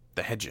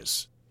the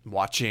hedges,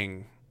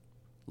 watching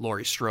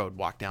Laurie Strode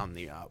walk down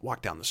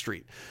the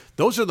street.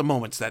 Those are the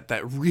moments that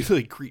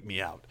really creep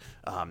me out.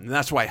 And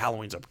that's why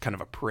Halloween's a kind of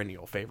a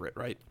perennial favorite,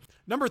 right?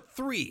 Number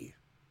 3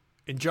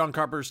 in John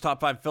Carpenter's top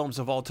 5 films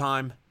of all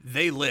time,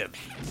 They Live.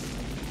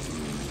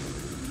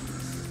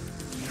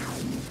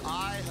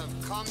 I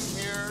have come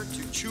here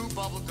to chew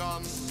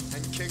bubblegum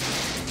and kick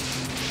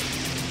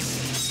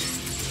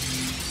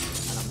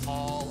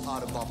all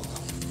out of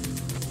bubblegum.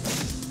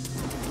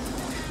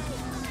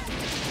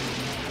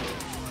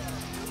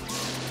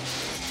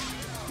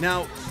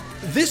 Now,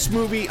 this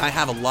movie I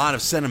have a lot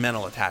of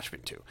sentimental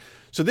attachment to.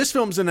 So this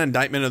film's an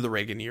indictment of the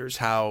Reagan years,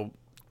 how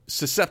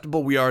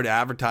susceptible we are to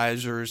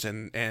advertisers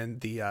and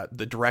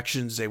the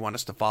directions they want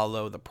us to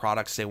follow, the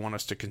products they want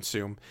us to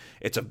consume.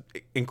 It's an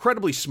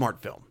incredibly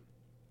smart film.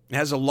 It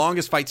has the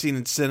longest fight scene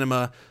in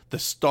cinema.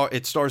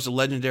 It stars the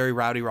legendary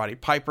Rowdy Roddy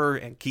Piper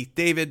and Keith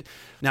David.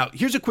 Now,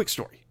 here's a quick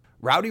story.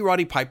 Rowdy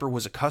Roddy Piper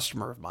was a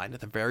customer of mine at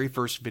the very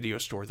first video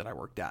store that I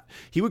worked at.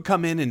 He would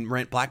come in and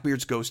rent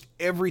Blackbeard's Ghost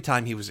every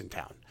time he was in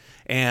town.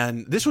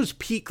 And this was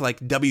peak like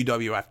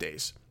WWF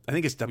days. I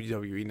think it's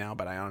WWE now,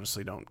 but I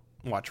honestly don't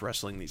watch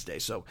wrestling these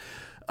days. So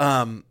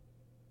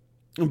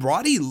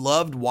Roddy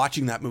loved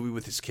watching that movie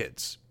with his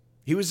kids.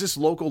 He was this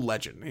local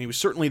legend, and he was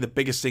certainly the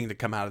biggest thing to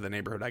come out of the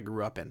neighborhood I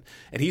grew up in.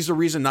 And he's the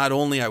reason not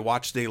only I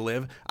watched They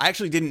Live, I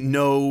actually didn't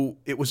know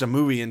it was a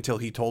movie until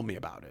he told me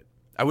about it.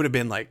 I would have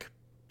been like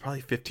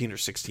probably 15 or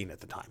 16 at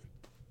the time.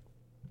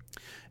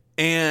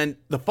 And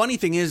the funny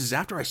thing is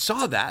after I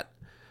saw that,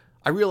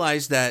 I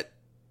realized that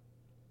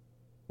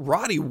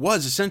Roddy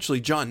was essentially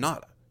John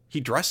Nada.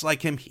 He dressed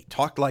like him. He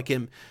talked like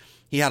him.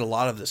 He had a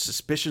lot of the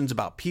suspicions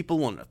about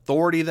people and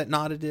authority that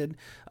Nada did.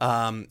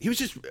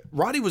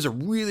 Roddy was a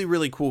really,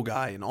 really cool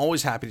guy and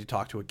always happy to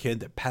talk to a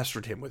kid that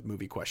pestered him with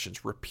movie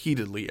questions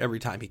repeatedly every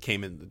time he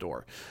came in the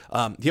door.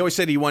 He always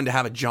said he wanted to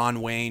have a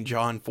John Wayne,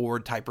 John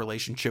Ford type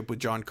relationship with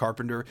John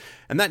Carpenter,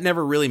 and that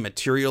never really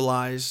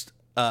materialized.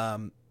 But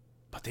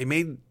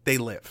They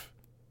Live.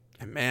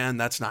 And man,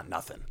 that's not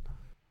nothing.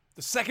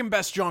 The second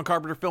best John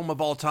Carpenter film of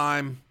all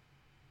time.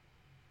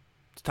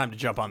 It's time to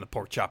jump on the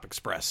Pork Chop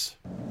Express.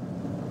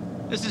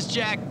 This is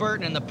Jack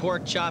Burton in the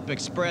Pork Chop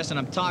Express, and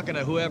I'm talking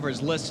to whoever's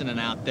listening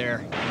out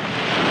there.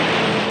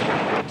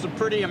 It's a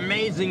pretty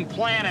amazing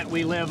planet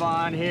we live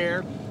on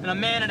here, and a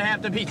man would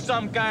have to be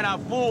some kind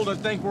of fool to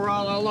think we're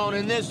all alone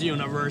in this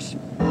universe.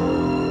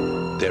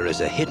 There is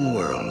a hidden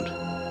world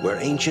where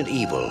ancient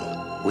evil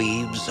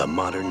weaves a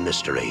modern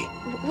mystery.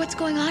 What's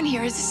going on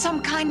here? Is this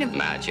some kind of...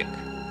 Magic.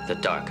 The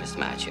darkest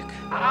magic.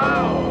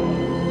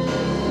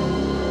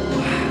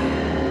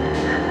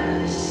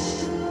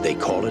 They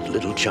call it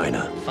Little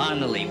China.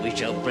 Finally, we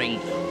shall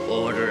bring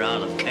order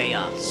out of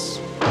chaos.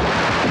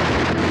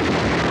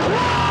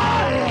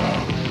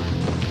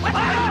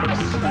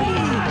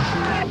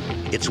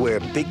 It's where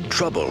Big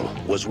Trouble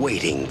was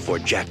waiting for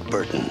Jack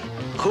Burton.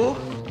 Who?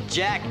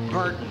 Jack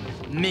Burton.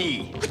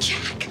 Me.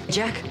 Jack!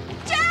 Jack?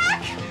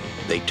 Jack!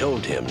 They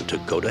told him to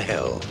go to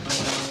hell.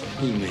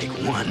 You make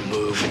one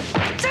move.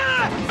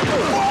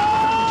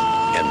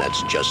 And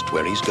that's just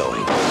where he's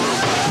going.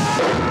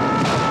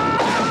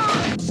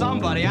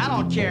 Somebody, I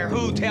don't care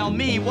who, tell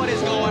me what is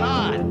going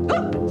on.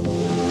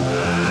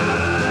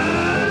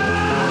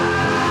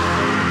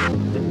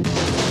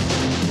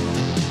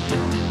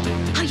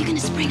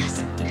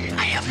 doing?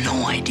 I have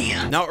no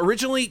idea. Now,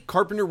 originally,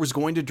 Carpenter was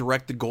going to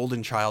direct The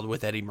Golden Child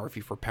with Eddie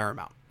Murphy for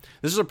Paramount.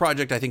 This is a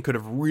project I think could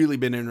have really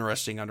been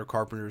interesting under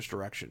Carpenter's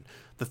direction.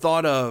 The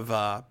thought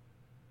of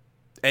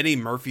Eddie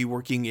Murphy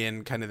working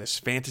in kind of this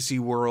fantasy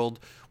world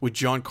with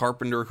John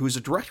Carpenter, who's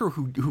a director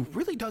who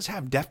really does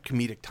have deft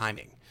comedic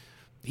timing.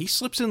 He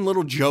slips in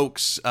little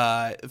jokes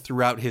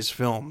throughout his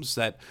films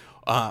that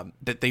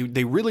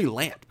they really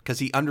land because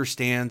he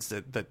understands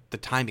the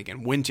timing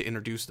and when to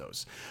introduce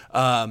those.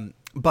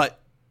 But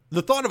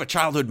the thought of a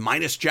childhood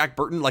minus Jack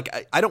Burton,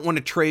 like I don't want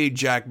to trade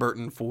Jack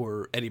Burton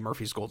for Eddie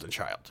Murphy's Golden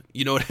Child.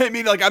 You know what I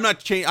mean? Like I'm not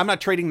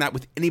trading that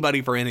with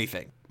anybody for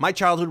anything. My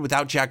childhood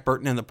without Jack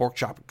Burton and the Pork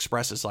Chop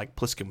Express is like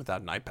Plissken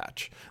without an eye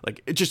patch.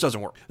 Like it just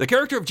doesn't work. The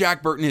character of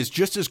Jack Burton is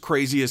just as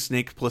crazy as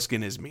Snake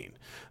Plissken is mean.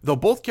 Though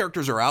both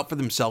characters are out for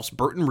themselves,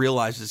 Burton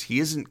realizes he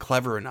isn't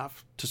clever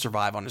enough to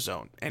survive on his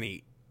own, and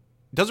he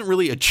doesn't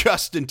really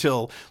adjust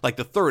until like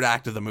the third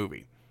act of the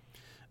movie.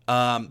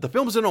 The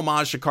film is an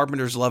homage to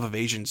Carpenter's love of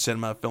Asian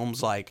cinema.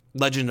 Films like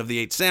Legend of the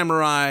Eight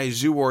Samurai,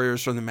 Zoo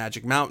Warriors from the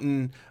Magic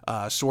Mountain,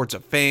 Swords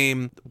of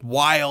Fame,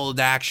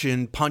 wild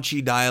action,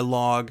 punchy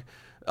dialogue.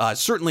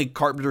 Certainly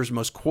Carpenter's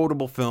most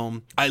quotable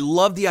film. I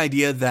love the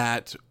idea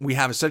that we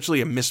have essentially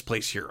a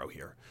misplaced hero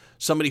here.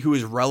 Somebody who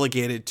is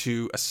relegated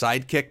to a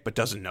sidekick but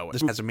doesn't know it.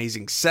 This has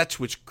amazing sets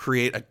which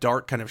create a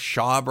dark kind of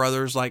Shaw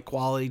Brothers-like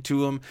quality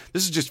to him.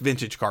 This is just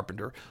vintage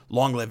Carpenter.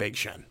 Long live Egg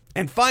Shen.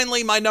 And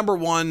finally, my number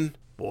one.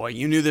 Boy,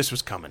 you knew this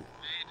was coming.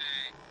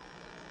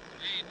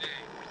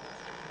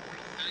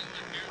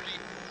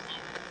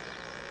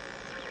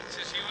 This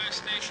is U.S.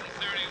 Station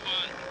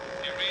 31.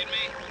 You read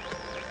me?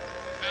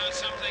 Found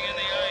something in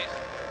the ice.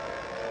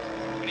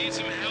 We need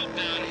some help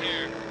down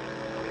here.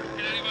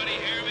 Can anybody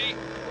hear me?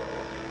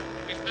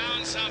 We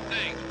found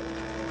something.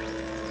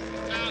 We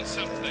found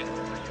something.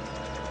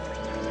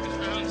 We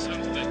found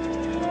something.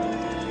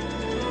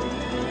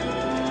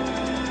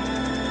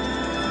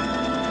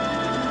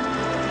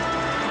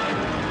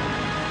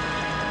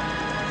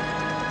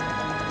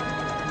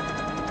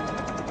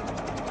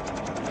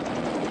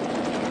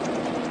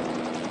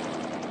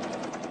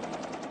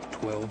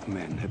 12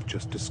 men have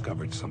just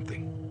discovered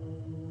something.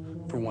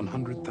 For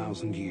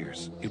 100,000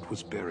 years, it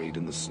was buried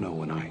in the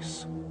snow and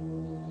ice.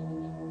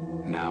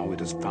 Now it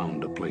has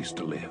found a place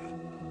to live.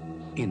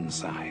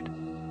 Inside.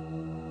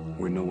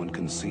 Where no one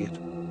can see it,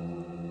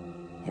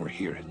 or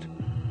hear it,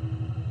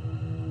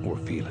 or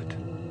feel it.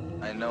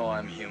 I know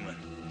I'm human.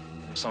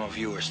 Some of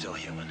you are still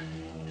human.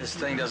 This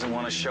thing doesn't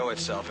want to show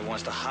itself. It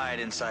wants to hide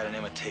inside an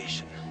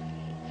imitation.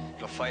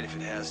 It'll fight if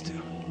it has to,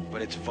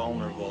 but it's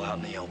vulnerable out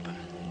in the open.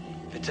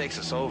 If it takes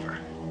us over,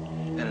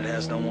 then it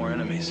has no more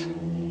enemies.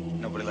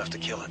 Nobody left to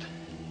kill it.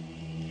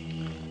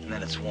 And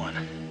then it's won.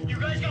 You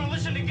guys gonna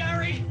listen to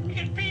Gary? He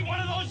can beat one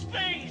of those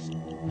things!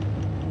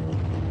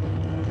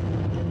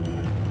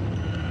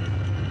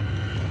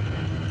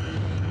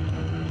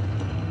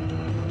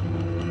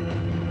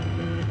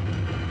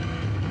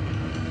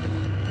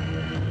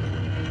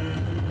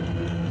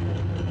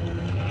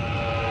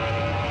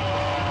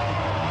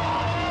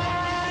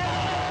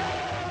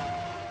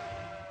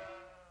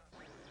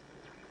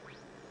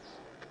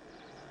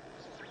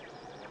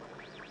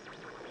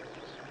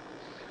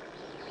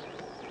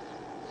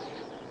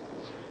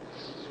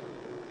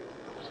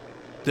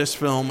 This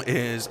film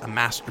is a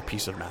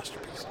masterpiece of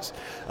masterpieces.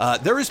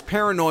 There is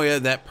paranoia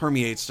that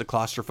permeates the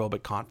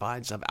claustrophobic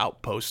confines of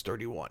Outpost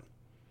 31.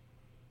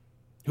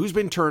 Who's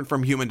been turned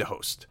from human to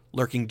host,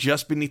 lurking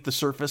just beneath the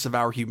surface of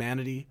our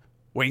humanity,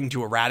 waiting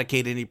to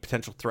eradicate any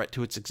potential threat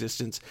to its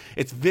existence.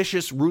 It's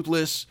vicious,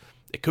 ruthless.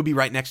 It could be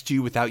right next to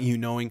you without you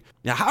knowing.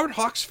 Now, Howard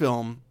Hawks'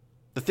 film,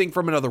 The Thing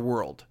from Another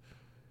World,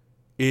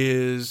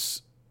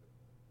 is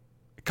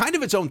kind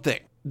of its own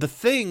thing. The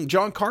Thing,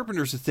 John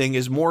Carpenter's The Thing,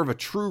 is more of a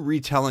true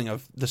retelling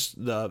of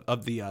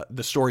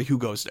the story Who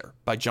Goes There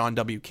by John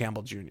W.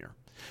 Campbell Jr.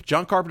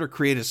 John Carpenter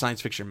created a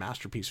science fiction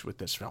masterpiece with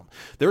this film.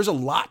 There's a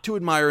lot to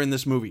admire in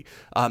this movie.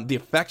 The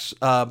effects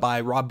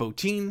by Rob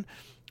Bottin,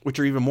 which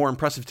are even more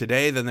impressive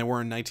today than they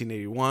were in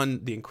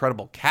 1981. The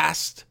incredible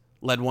cast,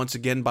 led once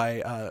again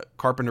by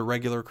Carpenter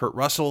regular Kurt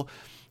Russell,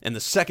 and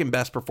the second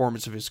best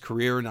performance of his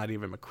career. Not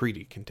even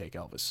McCready can take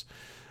Elvis.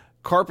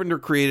 Carpenter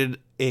created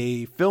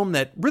a film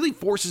that really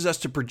forces us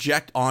to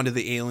project onto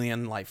the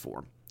alien life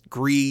form.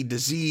 Greed,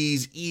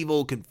 disease,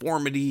 evil,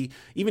 conformity,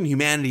 even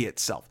humanity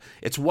itself.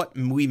 It's what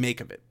we make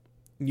of it.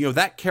 You know,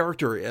 that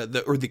character,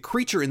 the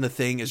creature in The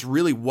Thing is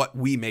really what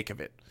we make of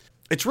it.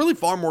 It's really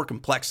far more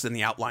complex than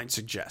the outline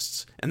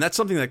suggests, and that's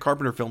something that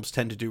Carpenter films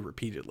tend to do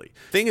repeatedly.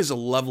 Thing is a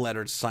love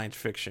letter to science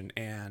fiction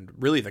and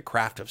really the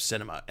craft of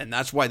cinema, and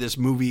that's why this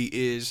movie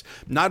is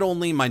not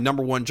only my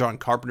number one John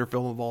Carpenter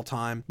film of all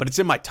time, but it's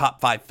in my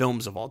top 5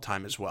 films of all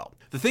time as well.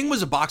 The Thing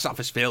was a box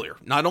office failure.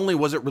 Not only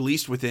was it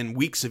released within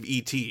weeks of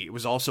E.T., it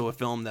was also a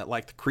film that,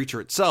 like the creature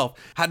itself,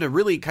 had to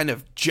really kind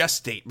of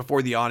gestate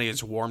before the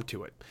audience warmed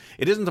to it.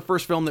 It isn't the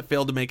first film that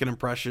failed to make an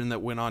impression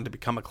that went on to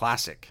become a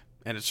classic,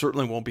 and it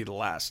certainly won't be the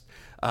last.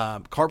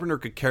 Carpenter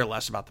could care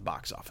less about the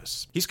box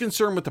office. He's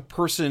concerned with the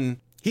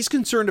person He's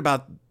concerned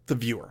about the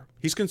viewer.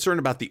 He's concerned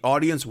about the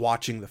audience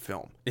watching the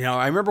film. You know,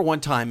 I remember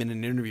one time in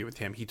an interview with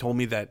him, he told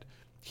me that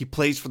he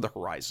plays for the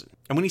horizon.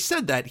 And when he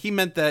said that, he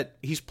meant that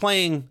he's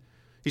playing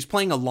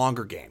a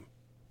longer game.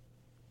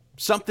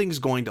 Something's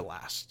going to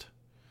last.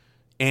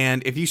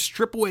 And if you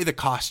strip away the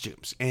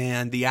costumes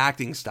and the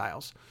acting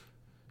styles,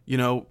 you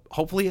know,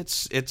 hopefully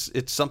it's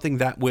something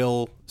that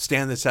will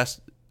stand the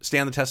test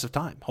of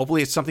time.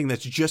 Hopefully it's something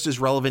that's just as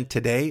relevant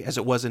today as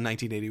it was in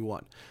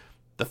 1981.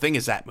 The Thing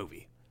is that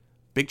movie.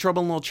 Big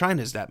Trouble in Little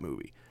China is that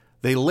movie.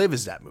 They Live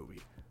is that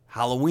movie.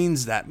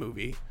 Halloween's that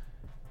movie.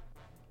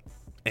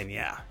 And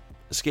yeah,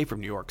 Escape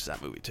from New York is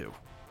that movie too.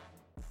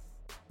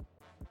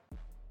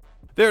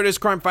 There it is,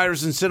 crime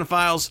fighters and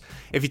cinephiles.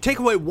 If you take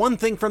away one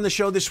thing from the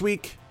show this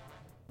week,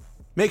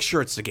 make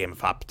sure it's the game of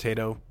hot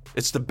potato.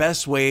 It's the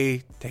best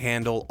way to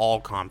handle all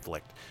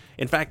conflict.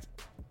 In fact,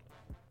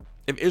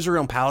 if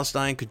Israel and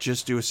Palestine could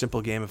just do a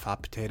simple game of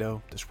hot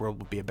potato, this world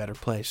would be a better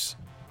place.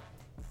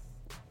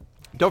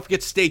 Don't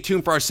forget to stay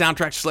tuned for our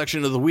soundtrack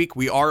selection of the week.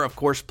 We are, of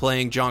course,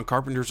 playing John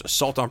Carpenter's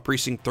Assault on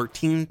Precinct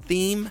 13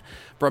 theme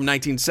from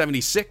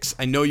 1976.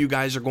 I know you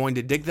guys are going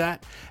to dig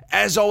that.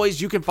 As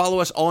always, you can follow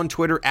us on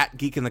Twitter at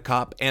Geek and the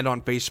Cop and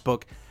on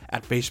Facebook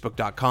at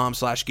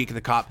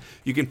facebook.com/geekandthecop.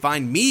 You can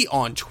find me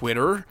on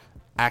Twitter,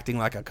 acting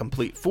like a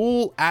complete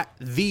fool, at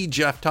the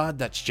Jeff Todd.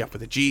 That's Jeff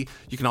with a G.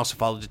 You can also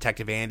follow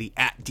Detective Andy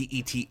at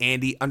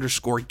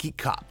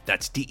DETAndy_GeekCop.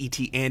 That's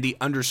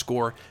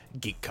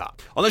DETAndy_GeekCop.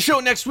 On the show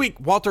next week,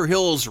 Walter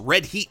Hill's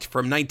Red Heat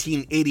from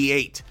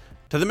 1988.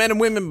 To the men and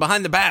women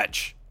behind the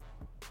badge,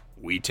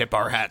 we tip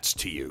our hats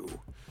to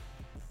you.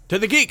 To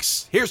the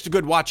geeks, here's to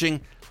good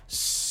watching.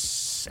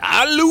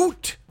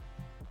 Salute!